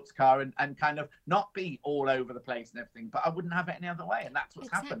nice sports car, and kind of not be all over the place and everything, but I wouldn't have it any other way, and that's what's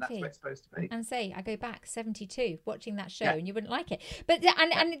happened. That's what it's supposed to be. And say, I go back 72 watching that show, and you wouldn't like it, but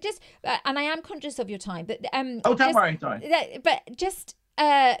and it just and I am conscious of your time, but oh, don't worry, sorry. But just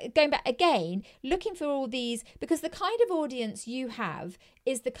going back again, looking for all these, because the kind of audience you have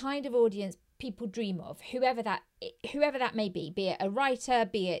is the kind of audience people dream of, whoever that may be it a writer,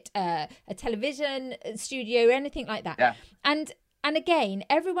 be it a television studio, anything like that. Yeah. And again,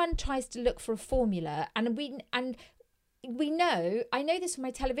 everyone tries to look for a formula, and we know, I know this from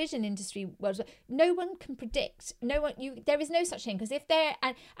my television industry world, no one can predict, there is no such thing, because if they're,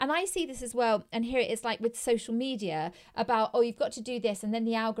 and I see this as well, and here it is like with social media about, oh, you've got to do this, and then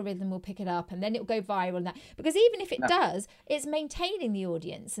the algorithm will pick it up, and then it'll go viral, and that, because even if it does, it's maintaining the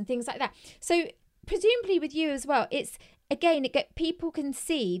audience and things like that. So presumably with you as well, it's, again, people can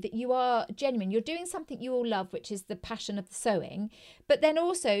see that you are genuine. You're doing something you all love, which is the passion of the sewing, but then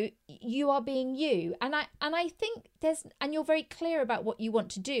also you are being you. And I think and you're very clear about what you want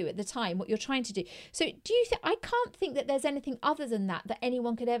to do at the time, what you're trying to do. So do you think, I can't think that there's anything other than that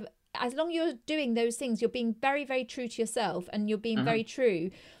anyone could ever, as long as you're doing those things, you're being very, very true to yourself, and you're being very true,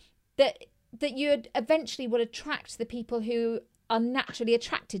 that you eventually will attract the people who are naturally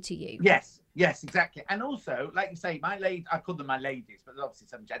attracted to you. Yes, exactly. And also, like you say, my lady, I call them my ladies, but there's obviously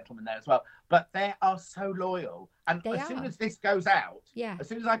some gentlemen there as well, but they are so loyal. And soon as this goes out, as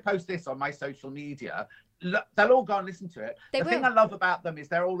soon as I post this on my social media, they'll all go and listen to it. The thing I love about them is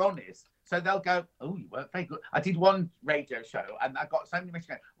they're all honest. So they'll go, oh, you weren't very good. I did one radio show and I got so many messages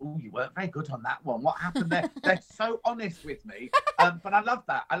going, oh, you weren't very good on that one. What happened there? They're so honest with me. But I love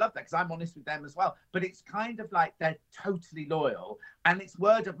that. Because I'm honest with them as well. But it's kind of like they're totally loyal, and it's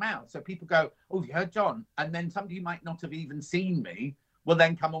word of mouth. So people go, oh, you heard John? And then somebody who might not have even seen me will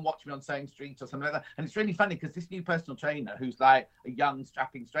then come and watch me on Sewing Street or something like that. And it's really funny because this new personal trainer, who's like a young,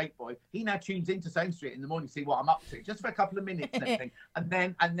 strapping straight boy, he now tunes into Sewing Street in the morning to see what I'm up to, just for a couple of minutes and everything. and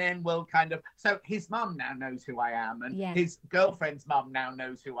then we'll kind of, so his mum now knows who I am, and his girlfriend's mum now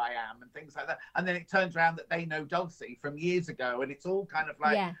knows who I am, and things like that. And then it turns around that they know Dulcie from years ago, and it's all kind of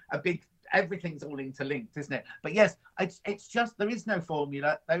like a big, everything's all interlinked, isn't it? But yes, it's just, there is no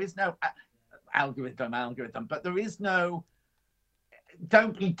formula, there is no algorithm, but there is no,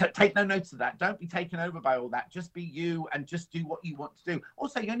 take no notice of that. Don't be taken over by all that. Just be you and just do what you want to do.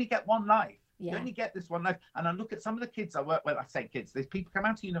 Also, you only get one life. You only get this one life. And I look at some of the kids I work with, I say kids, these people come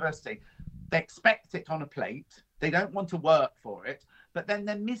out of university, they expect it on a plate. They don't want to work for it, but then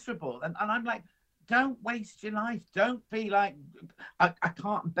they're miserable. And I'm like, don't waste your life. Don't be like, I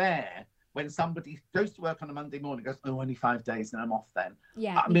can't bear when somebody goes to work on a Monday morning and goes, oh, only 5 days and I'm off then.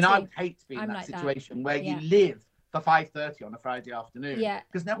 I mean, I would hate to be in that situation where you live for 5:30 on a Friday afternoon.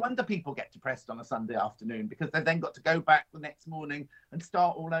 Because no wonder people get depressed on a Sunday afternoon, because they've then got to go back the next morning and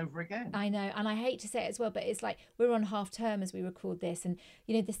start all over again. I know, and I hate to say it as well, but it's like we're on half term as we record this, and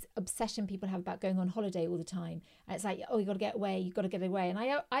you know this obsession people have about going on holiday all the time, and it's like, oh, you got to get away, and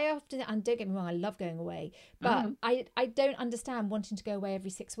I often, and don't get me wrong, I love going away, but I don't understand wanting to go away every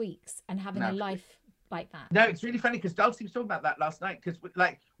 6 weeks and having a life like that. No, it's really funny because Dulcie was talking about that last night, because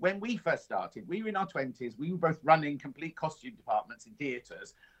like when we first started, we were in our 20s, we were both running complete costume departments in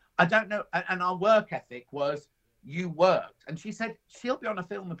theatres. I don't know, and our work ethic was, you worked. And she said she'll be on a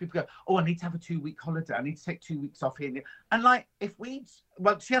film and people go, oh, I need to have a 2-week holiday, I need to take 2 weeks off here. And like, if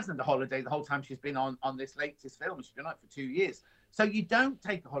she hasn't had a holiday the whole time she's been on this latest film, she's been on it for 2 years. So you don't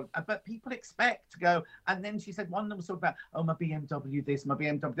take a holiday, but people expect to go. And then she said, one of them was talking about, oh, my BMW this, my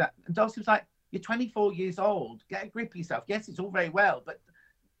BMW that. And Dulcie was like, you're 24 years old. Get a grip of yourself. Yes, it's all very well, but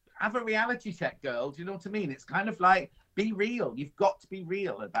have a reality check, girl. Do you know what I mean? It's kind of like, be real. You've got to be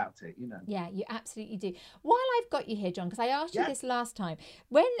real about it, you know. Yeah, you absolutely do. While I've got you here, John, because I asked you Yeah. this last time,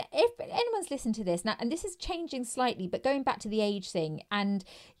 if anyone's listened to this now, and this is changing slightly, but going back to the age thing, and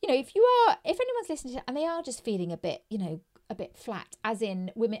you know, if anyone's listening to it and they are just feeling a bit, you know, a bit flat, as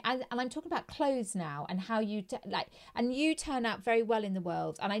in women, and I'm talking about clothes now, and how you and you turn out very well in the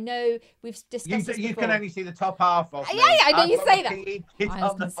world, and I know we've discussed this You before. can only see the top half of me. Yeah, I know you say that. I I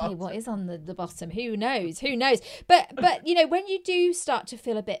was going to say, what is on the bottom? Who knows? But you know, when you do start to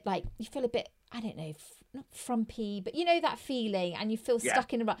feel a bit like, you feel a bit, I don't know, not frumpy, but you know that feeling, and you feel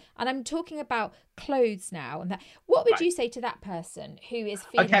stuck in a rut. And I'm talking about clothes now, and that. What would you say to that person who is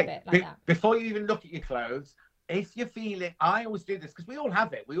feeling a bit like that? Before you even look at your clothes, if you're feeling, I always do this because we all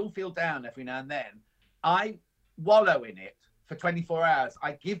have it. We all feel down every now and then. I wallow in it for 24 hours.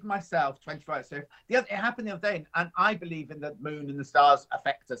 I give myself 24 hours. So it happened the other day, and I believe in the moon and the stars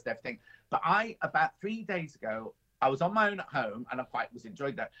affect us and everything. But about 3 days ago, I was on my own at home, and I quite was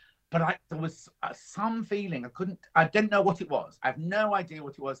enjoying that. But there was some feeling I didn't know what it was. I have no idea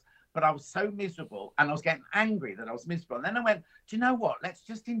what it was. But I was so miserable, and I was getting angry that I was miserable. And then I went, do you know what? Let's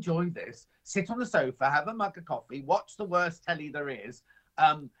just enjoy this. Sit on the sofa, have a mug of coffee, watch the worst telly there is,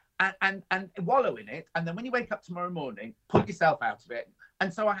 and wallow in it. And then when you wake up tomorrow morning, pull yourself out of it.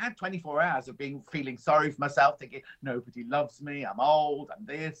 And so I had 24 hours of feeling sorry for myself, thinking, nobody loves me. I'm old. I'm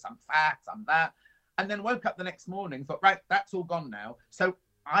this. I'm fat. I'm that. And then woke up the next morning, thought, right, that's all gone now. So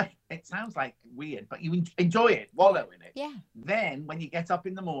it sounds like weird, but you enjoy it, wallow in it. Yeah. Then when you get up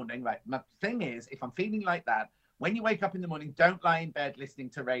in the morning, right, my thing is, if I'm feeling like that, when you wake up in the morning, don't lie in bed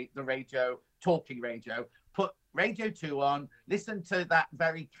listening to the radio, talking radio. Put Radio 2 on, listen to that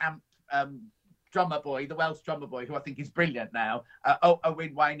very camp drummer boy, the Welsh drummer boy, who I think is brilliant now.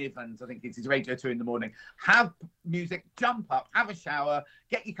 Owen Wine-Evans, I think it's his Radio 2 in the morning. Have music, jump up, have a shower,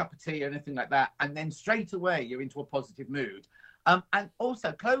 get your cup of tea or anything like that, and then straight away you're into a positive mood. And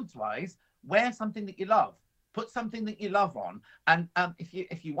also, clothes-wise, wear something that you love. Put something that you love on. And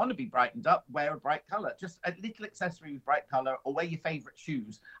if you want to be brightened up, wear a bright colour. Just a little accessory with bright colour, or wear your favourite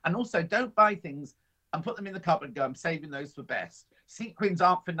shoes. And also, don't buy things and put them in the cupboard and go, I'm saving those for best. Sequins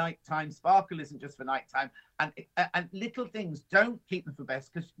aren't for nighttime. Sparkle isn't just for nighttime. And little things, don't keep them for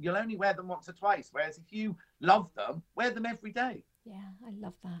best, because you'll only wear them once or twice. Whereas if you love them, wear them every day. Yeah, I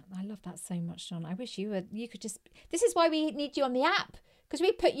love that. I love that so much, John. I wish you could just. This is why we need you on the app, because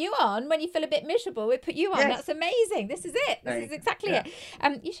we put you on when you feel a bit miserable. We put you on. Yes. That's amazing. This is it. This is exactly it.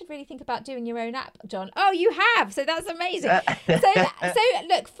 You should really think about doing your own app, John. Oh, you have. So that's amazing. So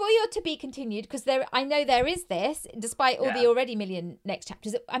look, for your to be continued, because I know there is this, despite all the already million next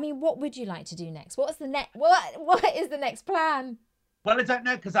chapters. I mean, what would you like to do next? What's the next? What is the next plan? Well, I don't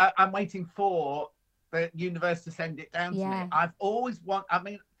know, because I'm waiting for the universe to send it down to me. I've always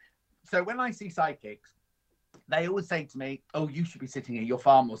so when I see psychics, they always say to me, oh, you should be sitting here, you're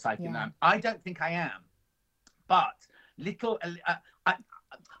far more psychic than I am. I don't think I am, but I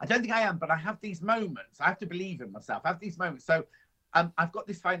don't think I am, but I have these moments. I have to believe in myself. I have these moments. So I've got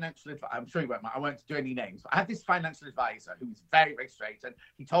this financial advisor. I'm sure I won't do any names, but I have this financial advisor who's very, very straight. And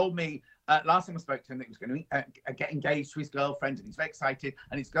he told me last time I spoke to him that he was going to get engaged to his girlfriend, and he's very excited.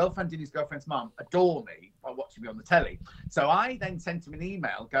 And his girlfriend and his girlfriend's mum adore me by watching me on the telly. So I then sent him an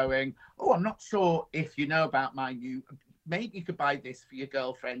email going, oh, I'm not sure if you know about my maybe you could buy this for your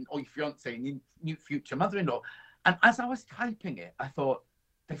girlfriend or your fiance and your new future mother-in-law. And as I was typing it, I thought,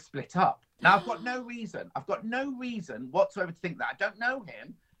 they've split up. Now, I've got no reason whatsoever to think that. I don't know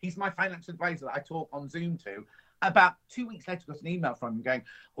him. He's my financial advisor that I talk on Zoom to. About 2 weeks later, I got an email from him going,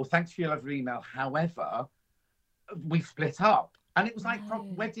 oh, thanks for your lovely email. However, we've split up. And it was like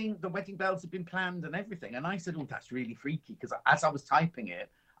the wedding bells had been planned and everything. And I said, oh, that's really freaky, because as I was typing it,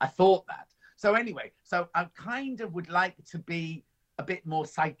 I thought that. So anyway, so I kind of would like to be a bit more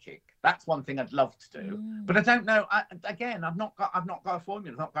psychic. That's one thing I'd love to do, but I don't know. I've not got a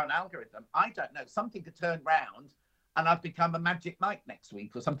formula. I've not got an algorithm. I don't know. Something could turn round, and I've become a magic Mike next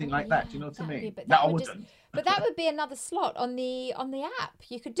week or something like that. Do you know what I mean? But I wouldn't. But that would be another slot on the app.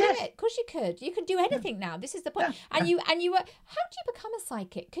 You could do it. Of course you could. You can do anything now. This is the point. And you were. How do you become a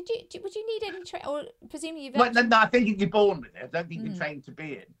psychic? Would you need any training? Or presumably you've. Well, no, I think you're born with it. I don't think you're trained to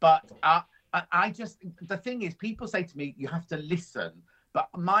be it. But the thing is, people say to me, you have to listen. But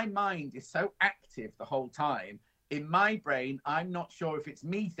my mind is so active the whole time. In my brain, I'm not sure if it's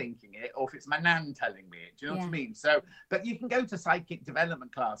me thinking it or if it's my nan telling me it. Do you know what I mean? So, but you can go to psychic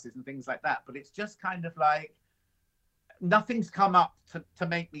development classes and things like that. But it's just kind of like, nothing's come up to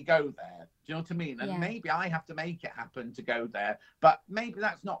make me go there. Do you know what I mean? And Yeah. maybe I have to make it happen to go there. But maybe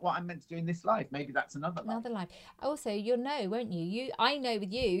that's not what I'm meant to do in this life. Maybe that's another life. Also, you'll know, won't you? I know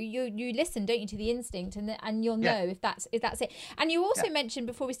with you listen, don't you, to the instinct, and you'll know if that's it. And you also mentioned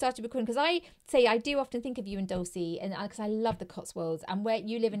before we started recording, because I do often think of you and Dulcie, and because I love the Cotswolds, and where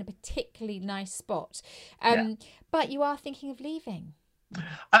you live in a particularly nice spot. But you are thinking of leaving.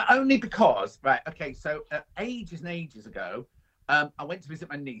 Only because, right, okay, so ages and ages ago, I went to visit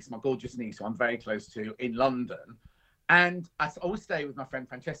my niece, my gorgeous niece, who I'm very close to, in London. And I always stay with my friend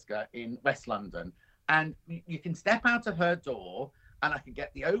Francesca in West London. And you can step out of her door and I can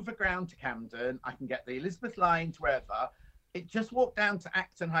get the overground to Camden. I can get the Elizabeth line to wherever. It just walk down to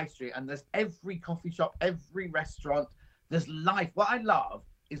Acton High Street and there's every coffee shop, every restaurant. There's life. What I love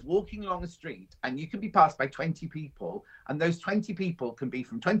is walking along a street and you can be passed by 20 people. And those 20 people can be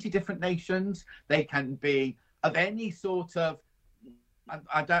from 20 different nations. They can be of any sort of,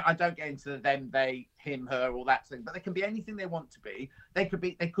 I don't get into them, they, him, her, all that thing, but they can be anything they want to be. They could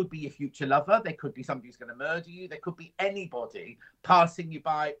be your future lover. They could be somebody who's going to murder you. They could be anybody passing you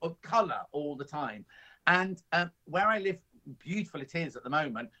by of colour all the time. And where I live, beautiful it is at the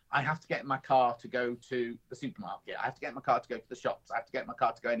moment, I have to get in my car to go to the supermarket. I have to get in my car to go to the shops. I have to get in my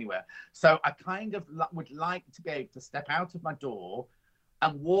car to go anywhere. So I kind of would like to be able to step out of my door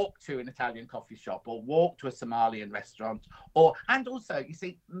and walk to an Italian coffee shop or walk to a Somalian restaurant. And also, you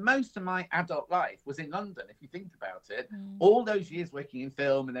see, most of my adult life was in London, if you think about it. All those years working in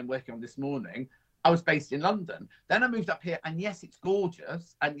film and then working on This Morning, I was based in London. Then I moved up here, and yes, it's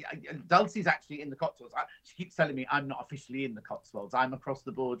gorgeous. And Dulcie's actually in the Cotswolds. She keeps telling me I'm not officially in the Cotswolds. I'm across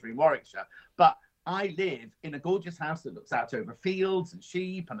the border in Warwickshire. But I live in a gorgeous house that looks out over fields and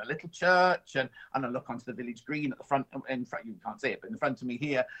sheep and a little church, and I look onto the village green at the front. In front, you can't see it, but in the front of me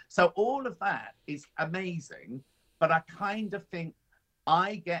here. So all of that is amazing. But I kind of think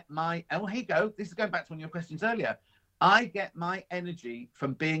I get my, here you go. This is going back to one of your questions earlier. I get my energy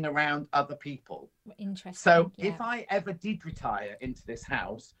from being around other people. Interesting. So if I ever did retire into this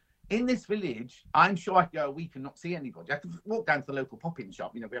house, in this village, I'm sure I could go a week and not see anybody. I could walk down to the local pop-in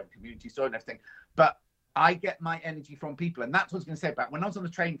shop. We have a community store and everything. But I get my energy from people. And that's what I was going to say about when I was on the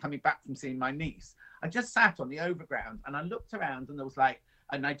train coming back from seeing my niece. I just sat on the overground and I looked around and there was like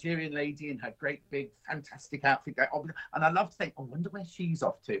a Nigerian lady in her great big fantastic outfit. And I love to think, I wonder where she's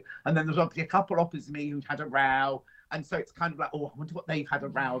off to. And then there's obviously a couple opposite me who'd had a row. And so it's kind of like, I wonder what they've had a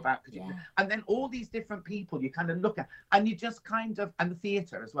row about. And then all these different people you kind of look at, and you just kind of, and the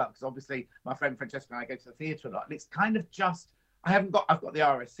theatre as well, because obviously my friend Francesca and I go to the theatre a lot, and it's kind of just, I've got the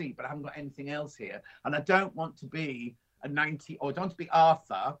RSC, but I haven't got anything else here. And I don't want to be I don't want to be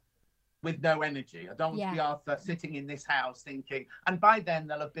Arthur with no energy. I don't want to be Arthur sitting in this house thinking, and by then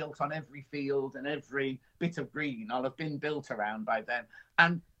they'll have built on every field and every bit of green. I'll have been built around by then.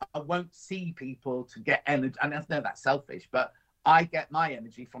 And I won't see people to get energy. And I know that's selfish, but I get my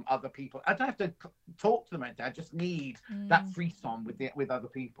energy from other people. I don't have to talk to them anything. I just need that frisson with other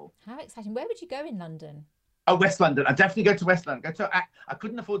people. How exciting. Where would you go in London? Oh, West London. I'd definitely go to West London. I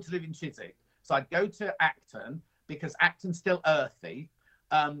couldn't afford to live in Chiswick. So I'd go to Acton because Acton's still earthy.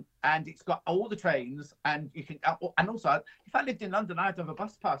 And it's got all the trains, and you can, and also if I lived in London, I'd have a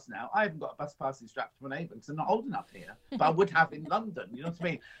bus pass now. I haven't got a bus pass strapped to my neighbour because I'm not old enough here, but I would have in London, you know what I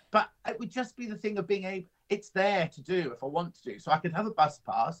mean? But it would just be the thing of being able, it's there to do if I want to do. So I could have a bus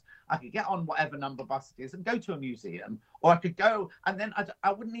pass, I could get on whatever number bus it is and go to a museum, or I could go, and then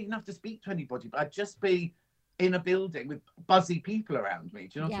I wouldn't even have to speak to anybody, but I'd just be in a building with buzzy people around me.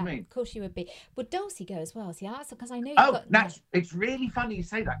 Do you know what I mean? Of course you would be. Would Dulcie go as well? See, that's because I know it's really funny you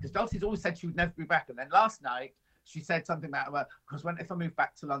say that, because Dulcie's always said she would never be back. And then last night she said something about, because if I move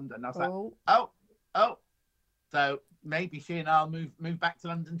back to London, I was like, oh. So maybe she and I'll move back to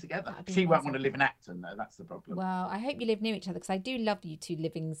London together. She won't want to live in Acton, though. That's the problem. Well, I hope you live near each other, because I do love you two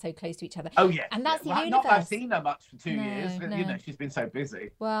living so close to each other. Oh, yeah. And that's the universe. Not that I've seen her much for 2 years. But, you know, she's been so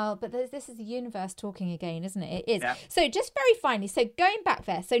busy. Well, but this is the universe talking again, isn't it? It is. Yeah. So just very finally, so going back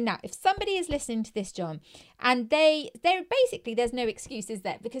there. So now, if somebody is listening to this, John, and they're basically, there's no excuses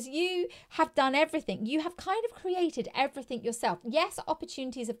there, because you have done everything. You have kind of created everything yourself. Yes,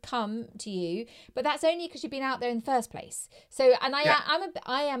 opportunities have come to you, but that's only because you've been out there in the first place. So, and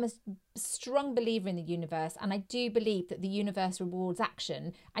I am a strong believer in the universe, and I do believe that the universe rewards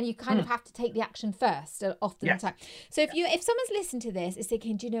action, and you kind of have to take the action first often the time. So if someone's listened to this, is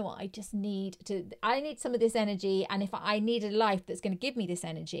thinking, do you know what, I need some of this energy, and if I need a life that's going to give me this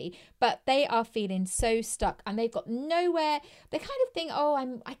energy, but they are feeling so stuck and they've got nowhere, they kind of think,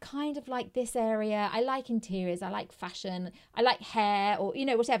 I kind of like this area, I like interiors, I like fashion, I like hair, or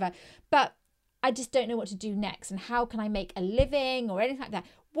whatever, but I just don't know what to do next, and how can I make a living or anything like that.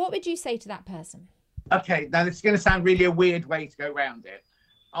 What would you say to that person? Okay, now this is going to sound really a weird way to go around it.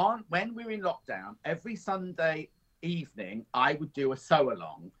 When we were in lockdown, every Sunday evening, I would do a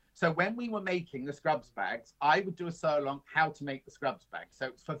sew-along. So when we were making the scrubs bags, I would do a sew-along how to make the scrubs bags. So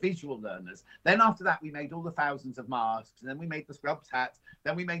it's for visual learners. Then after that, we made all the thousands of masks. And then we made the scrubs hats.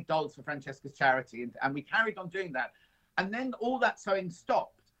 Then we made dolls for Francesca's charity. And we carried on doing that. And then all that sewing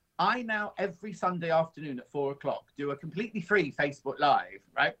stopped. I now, every Sunday afternoon at 4:00, do a completely free Facebook Live,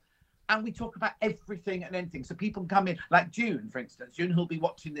 right? And we talk about everything and anything. So people can come in, like June, for instance. June, who'll be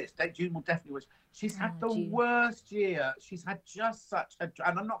watching this. June will definitely watch. She's had the worst year. She's had just such a...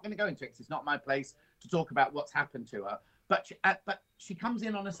 And I'm not going to go into it because it's not my place to talk about what's happened to her. But she comes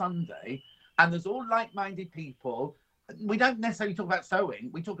in on a Sunday and there's all like-minded people. We don't necessarily talk about sewing.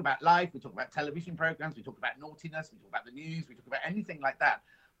 We talk about life. We talk about television programs. We talk about naughtiness. We talk about the news. We talk about anything like that.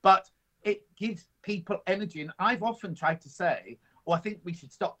 But it gives people energy. And I've often tried to say... I think we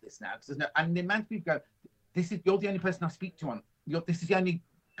should stop this now because there's no. And the amount of people go, you're the only person I speak to on. This is the only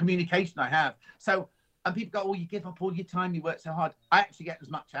communication I have. So, and people go, oh, you give up all your time, you work so hard. I actually get as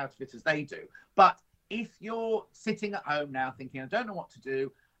much out of it as they do. But if you're sitting at home now thinking, I don't know what to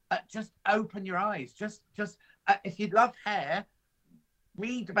do, just open your eyes. Just if you love hair,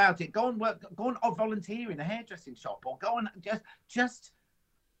 read about it. Go and work. Go and volunteer in a hairdressing shop, or go and just.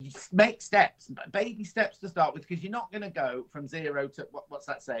 Make steps, baby steps to start with, because you're not going to go from zero to what's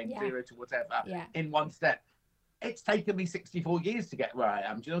that saying? Yeah. Zero to whatever in one step. It's taken me 64 years to get where I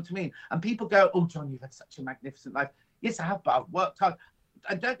am. Do you know what I mean? And people go, oh, John, you've had such a magnificent life. Yes, I have, but I've worked hard.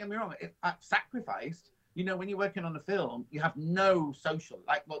 And don't get me wrong, I've sacrificed. You know, when you're working on a film, you have no social,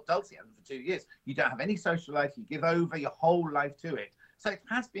 like what Dulcie had for 2 years. You don't have any social life. You give over your whole life to it. So it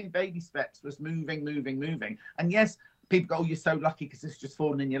has been baby steps, just moving. And yes, people go, oh, you're so lucky because it's just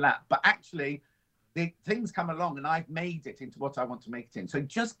fallen in your lap. But actually, the things come along and I've made it into what I want to make it in. So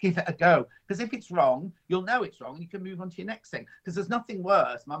just give it a go. Because if it's wrong, you'll know it's wrong and you can move on to your next thing. Because there's nothing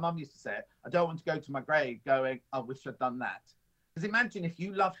worse. My mum used to say, I don't want to go to my grave going, I wish I'd done that. Because imagine if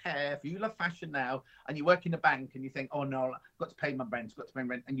you love hair, if you love fashion now, and you work in a bank and you think, oh no, I've got to pay my rent,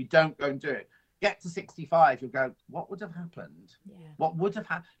 and you don't go and do it. Get to 65, you'll go, what would have happened? Yeah. What would have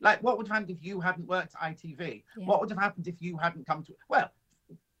happened? Like, what would have happened if you hadn't worked at ITV? Yeah. What would have happened if you hadn't come to, well,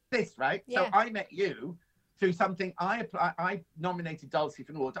 this, right? Yeah. So I met you through something. I nominated Dulcie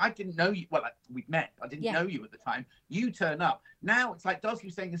for an award. I didn't know you. Well, we'd met. I didn't know you at the time. You turn up. Now it's like Dulcie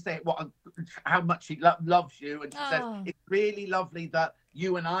was saying yesterday, how much she loves you. And she says, it's really lovely that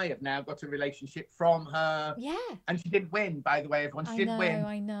you and I have now got a relationship from her. Yeah. And she didn't win, by the way, everyone. She didn't win.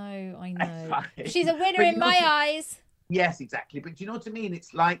 I know. She's a winner in my eyes. Yes, exactly. But do you know what I mean?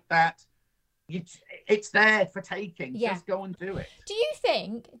 It's like that. It's there for taking. Yeah. Just go and do it. Do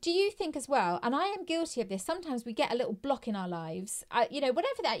you think as well, and I am guilty of this, sometimes we get a little block in our lives,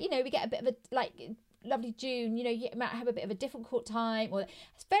 whatever that, we get a bit of a, like, lovely June, you might have a bit of a difficult time, or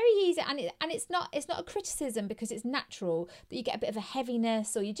it's very easy, and it's not a criticism, because it's natural that you get a bit of a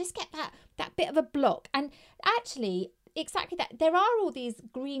heaviness, or you just get that bit of a block. And actually, exactly that, there are all these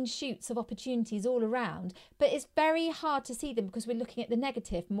green shoots of opportunities all around, but it's very hard to see them because we're looking at the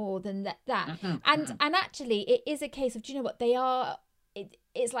negative more than that. Mm-hmm. And actually it is a case of, do you know what they are?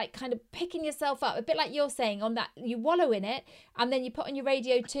 It's like kind of picking yourself up, a bit like you're saying, on that you wallow in it, and then you put on your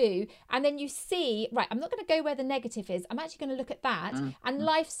Radio 2, and then you see, right, I'm not going to go where the negative is, I'm actually going to look at that, and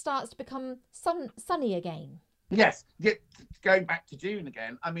life starts to become sunny again. Yes, going back to June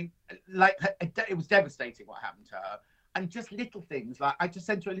again, I mean, like, it was devastating what happened to her. And just little things, like I just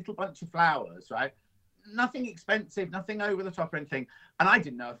sent her a little bunch of flowers, right? Nothing expensive, nothing over the top or anything. And I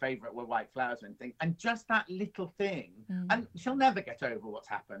didn't know her favourite were white flowers or anything. And just that little thing, and she'll never get over what's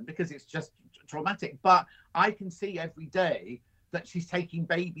happened because it's just traumatic. But I can see every day that she's taking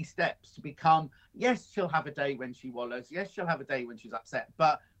baby steps to become, yes, she'll have a day when she wallows. Yes, she'll have a day when she's upset.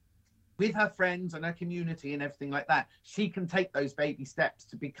 But with her friends and her community and everything like that, she can take those baby steps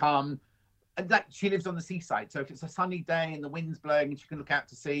to become... And like, she lives on the seaside, so if it's a sunny day and the wind's blowing and she can look out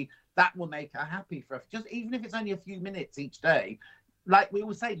to sea, that will make her happy for just even if it's only a few minutes each day. Like we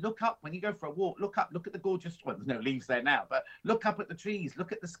always say, look up when you go for a walk. Look up, look at the gorgeous. Well, there's no leaves there now, but look up at the trees,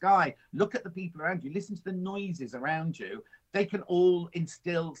 look at the sky, look at the people around you, listen to the noises around you. They can all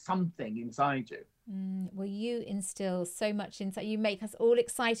instill something inside you. Well, you instill so much inside. You make us all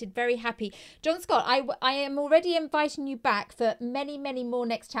excited, very happy. John Scott, I am already inviting you back for many, many more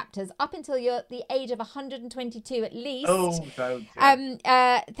next chapters, up until you're the age of 122 at least. Oh, don't.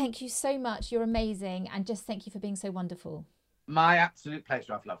 Thank you so much. You're amazing. And just thank you for being so wonderful. My absolute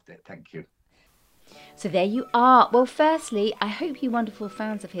pleasure. I've loved it. Thank you. So there you are. Well, firstly, I hope you wonderful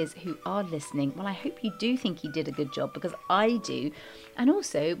fans of his who are listening, well, I hope you do think he did a good job, because I do. And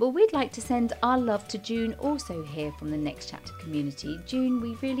also, well, we'd like to send our love to June, also here from the Next Chapter community. June,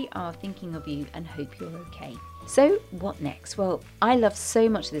 we really are thinking of you and hope you're okay. So what next? Well, I love so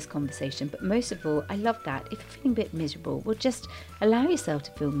much of this conversation, but most of all, I love that if you're feeling a bit miserable, well, just allow yourself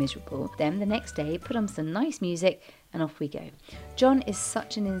to feel miserable. Then the next day, put on some nice music and off we go. John is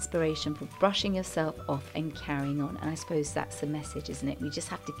such an inspiration for brushing yourself off and carrying on. And I suppose that's the message, isn't it? We just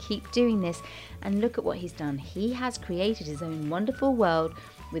have to keep doing this and look at what he's done. He has created his own wonderful world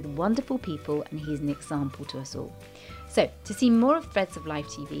with wonderful people, and he's an example to us all. So, to see more of Threads of Life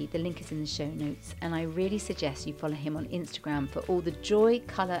TV, the link is in the show notes, and I really suggest you follow him on Instagram for all the joy,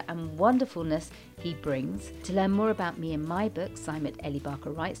 colour and wonderfulness he brings. To learn more about me and my books, I'm at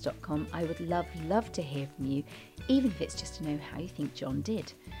elliebarkerwrites.com. I would love to hear from you, even if it's just to know how you think John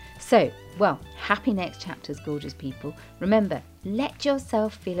did. So, well, happy next chapters, gorgeous people. Remember, let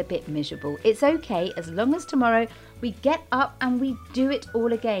yourself feel a bit miserable. It's okay, as long as tomorrow we get up and we do it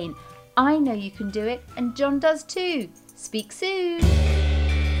all again. I know you can do it, and John does too. Speak soon.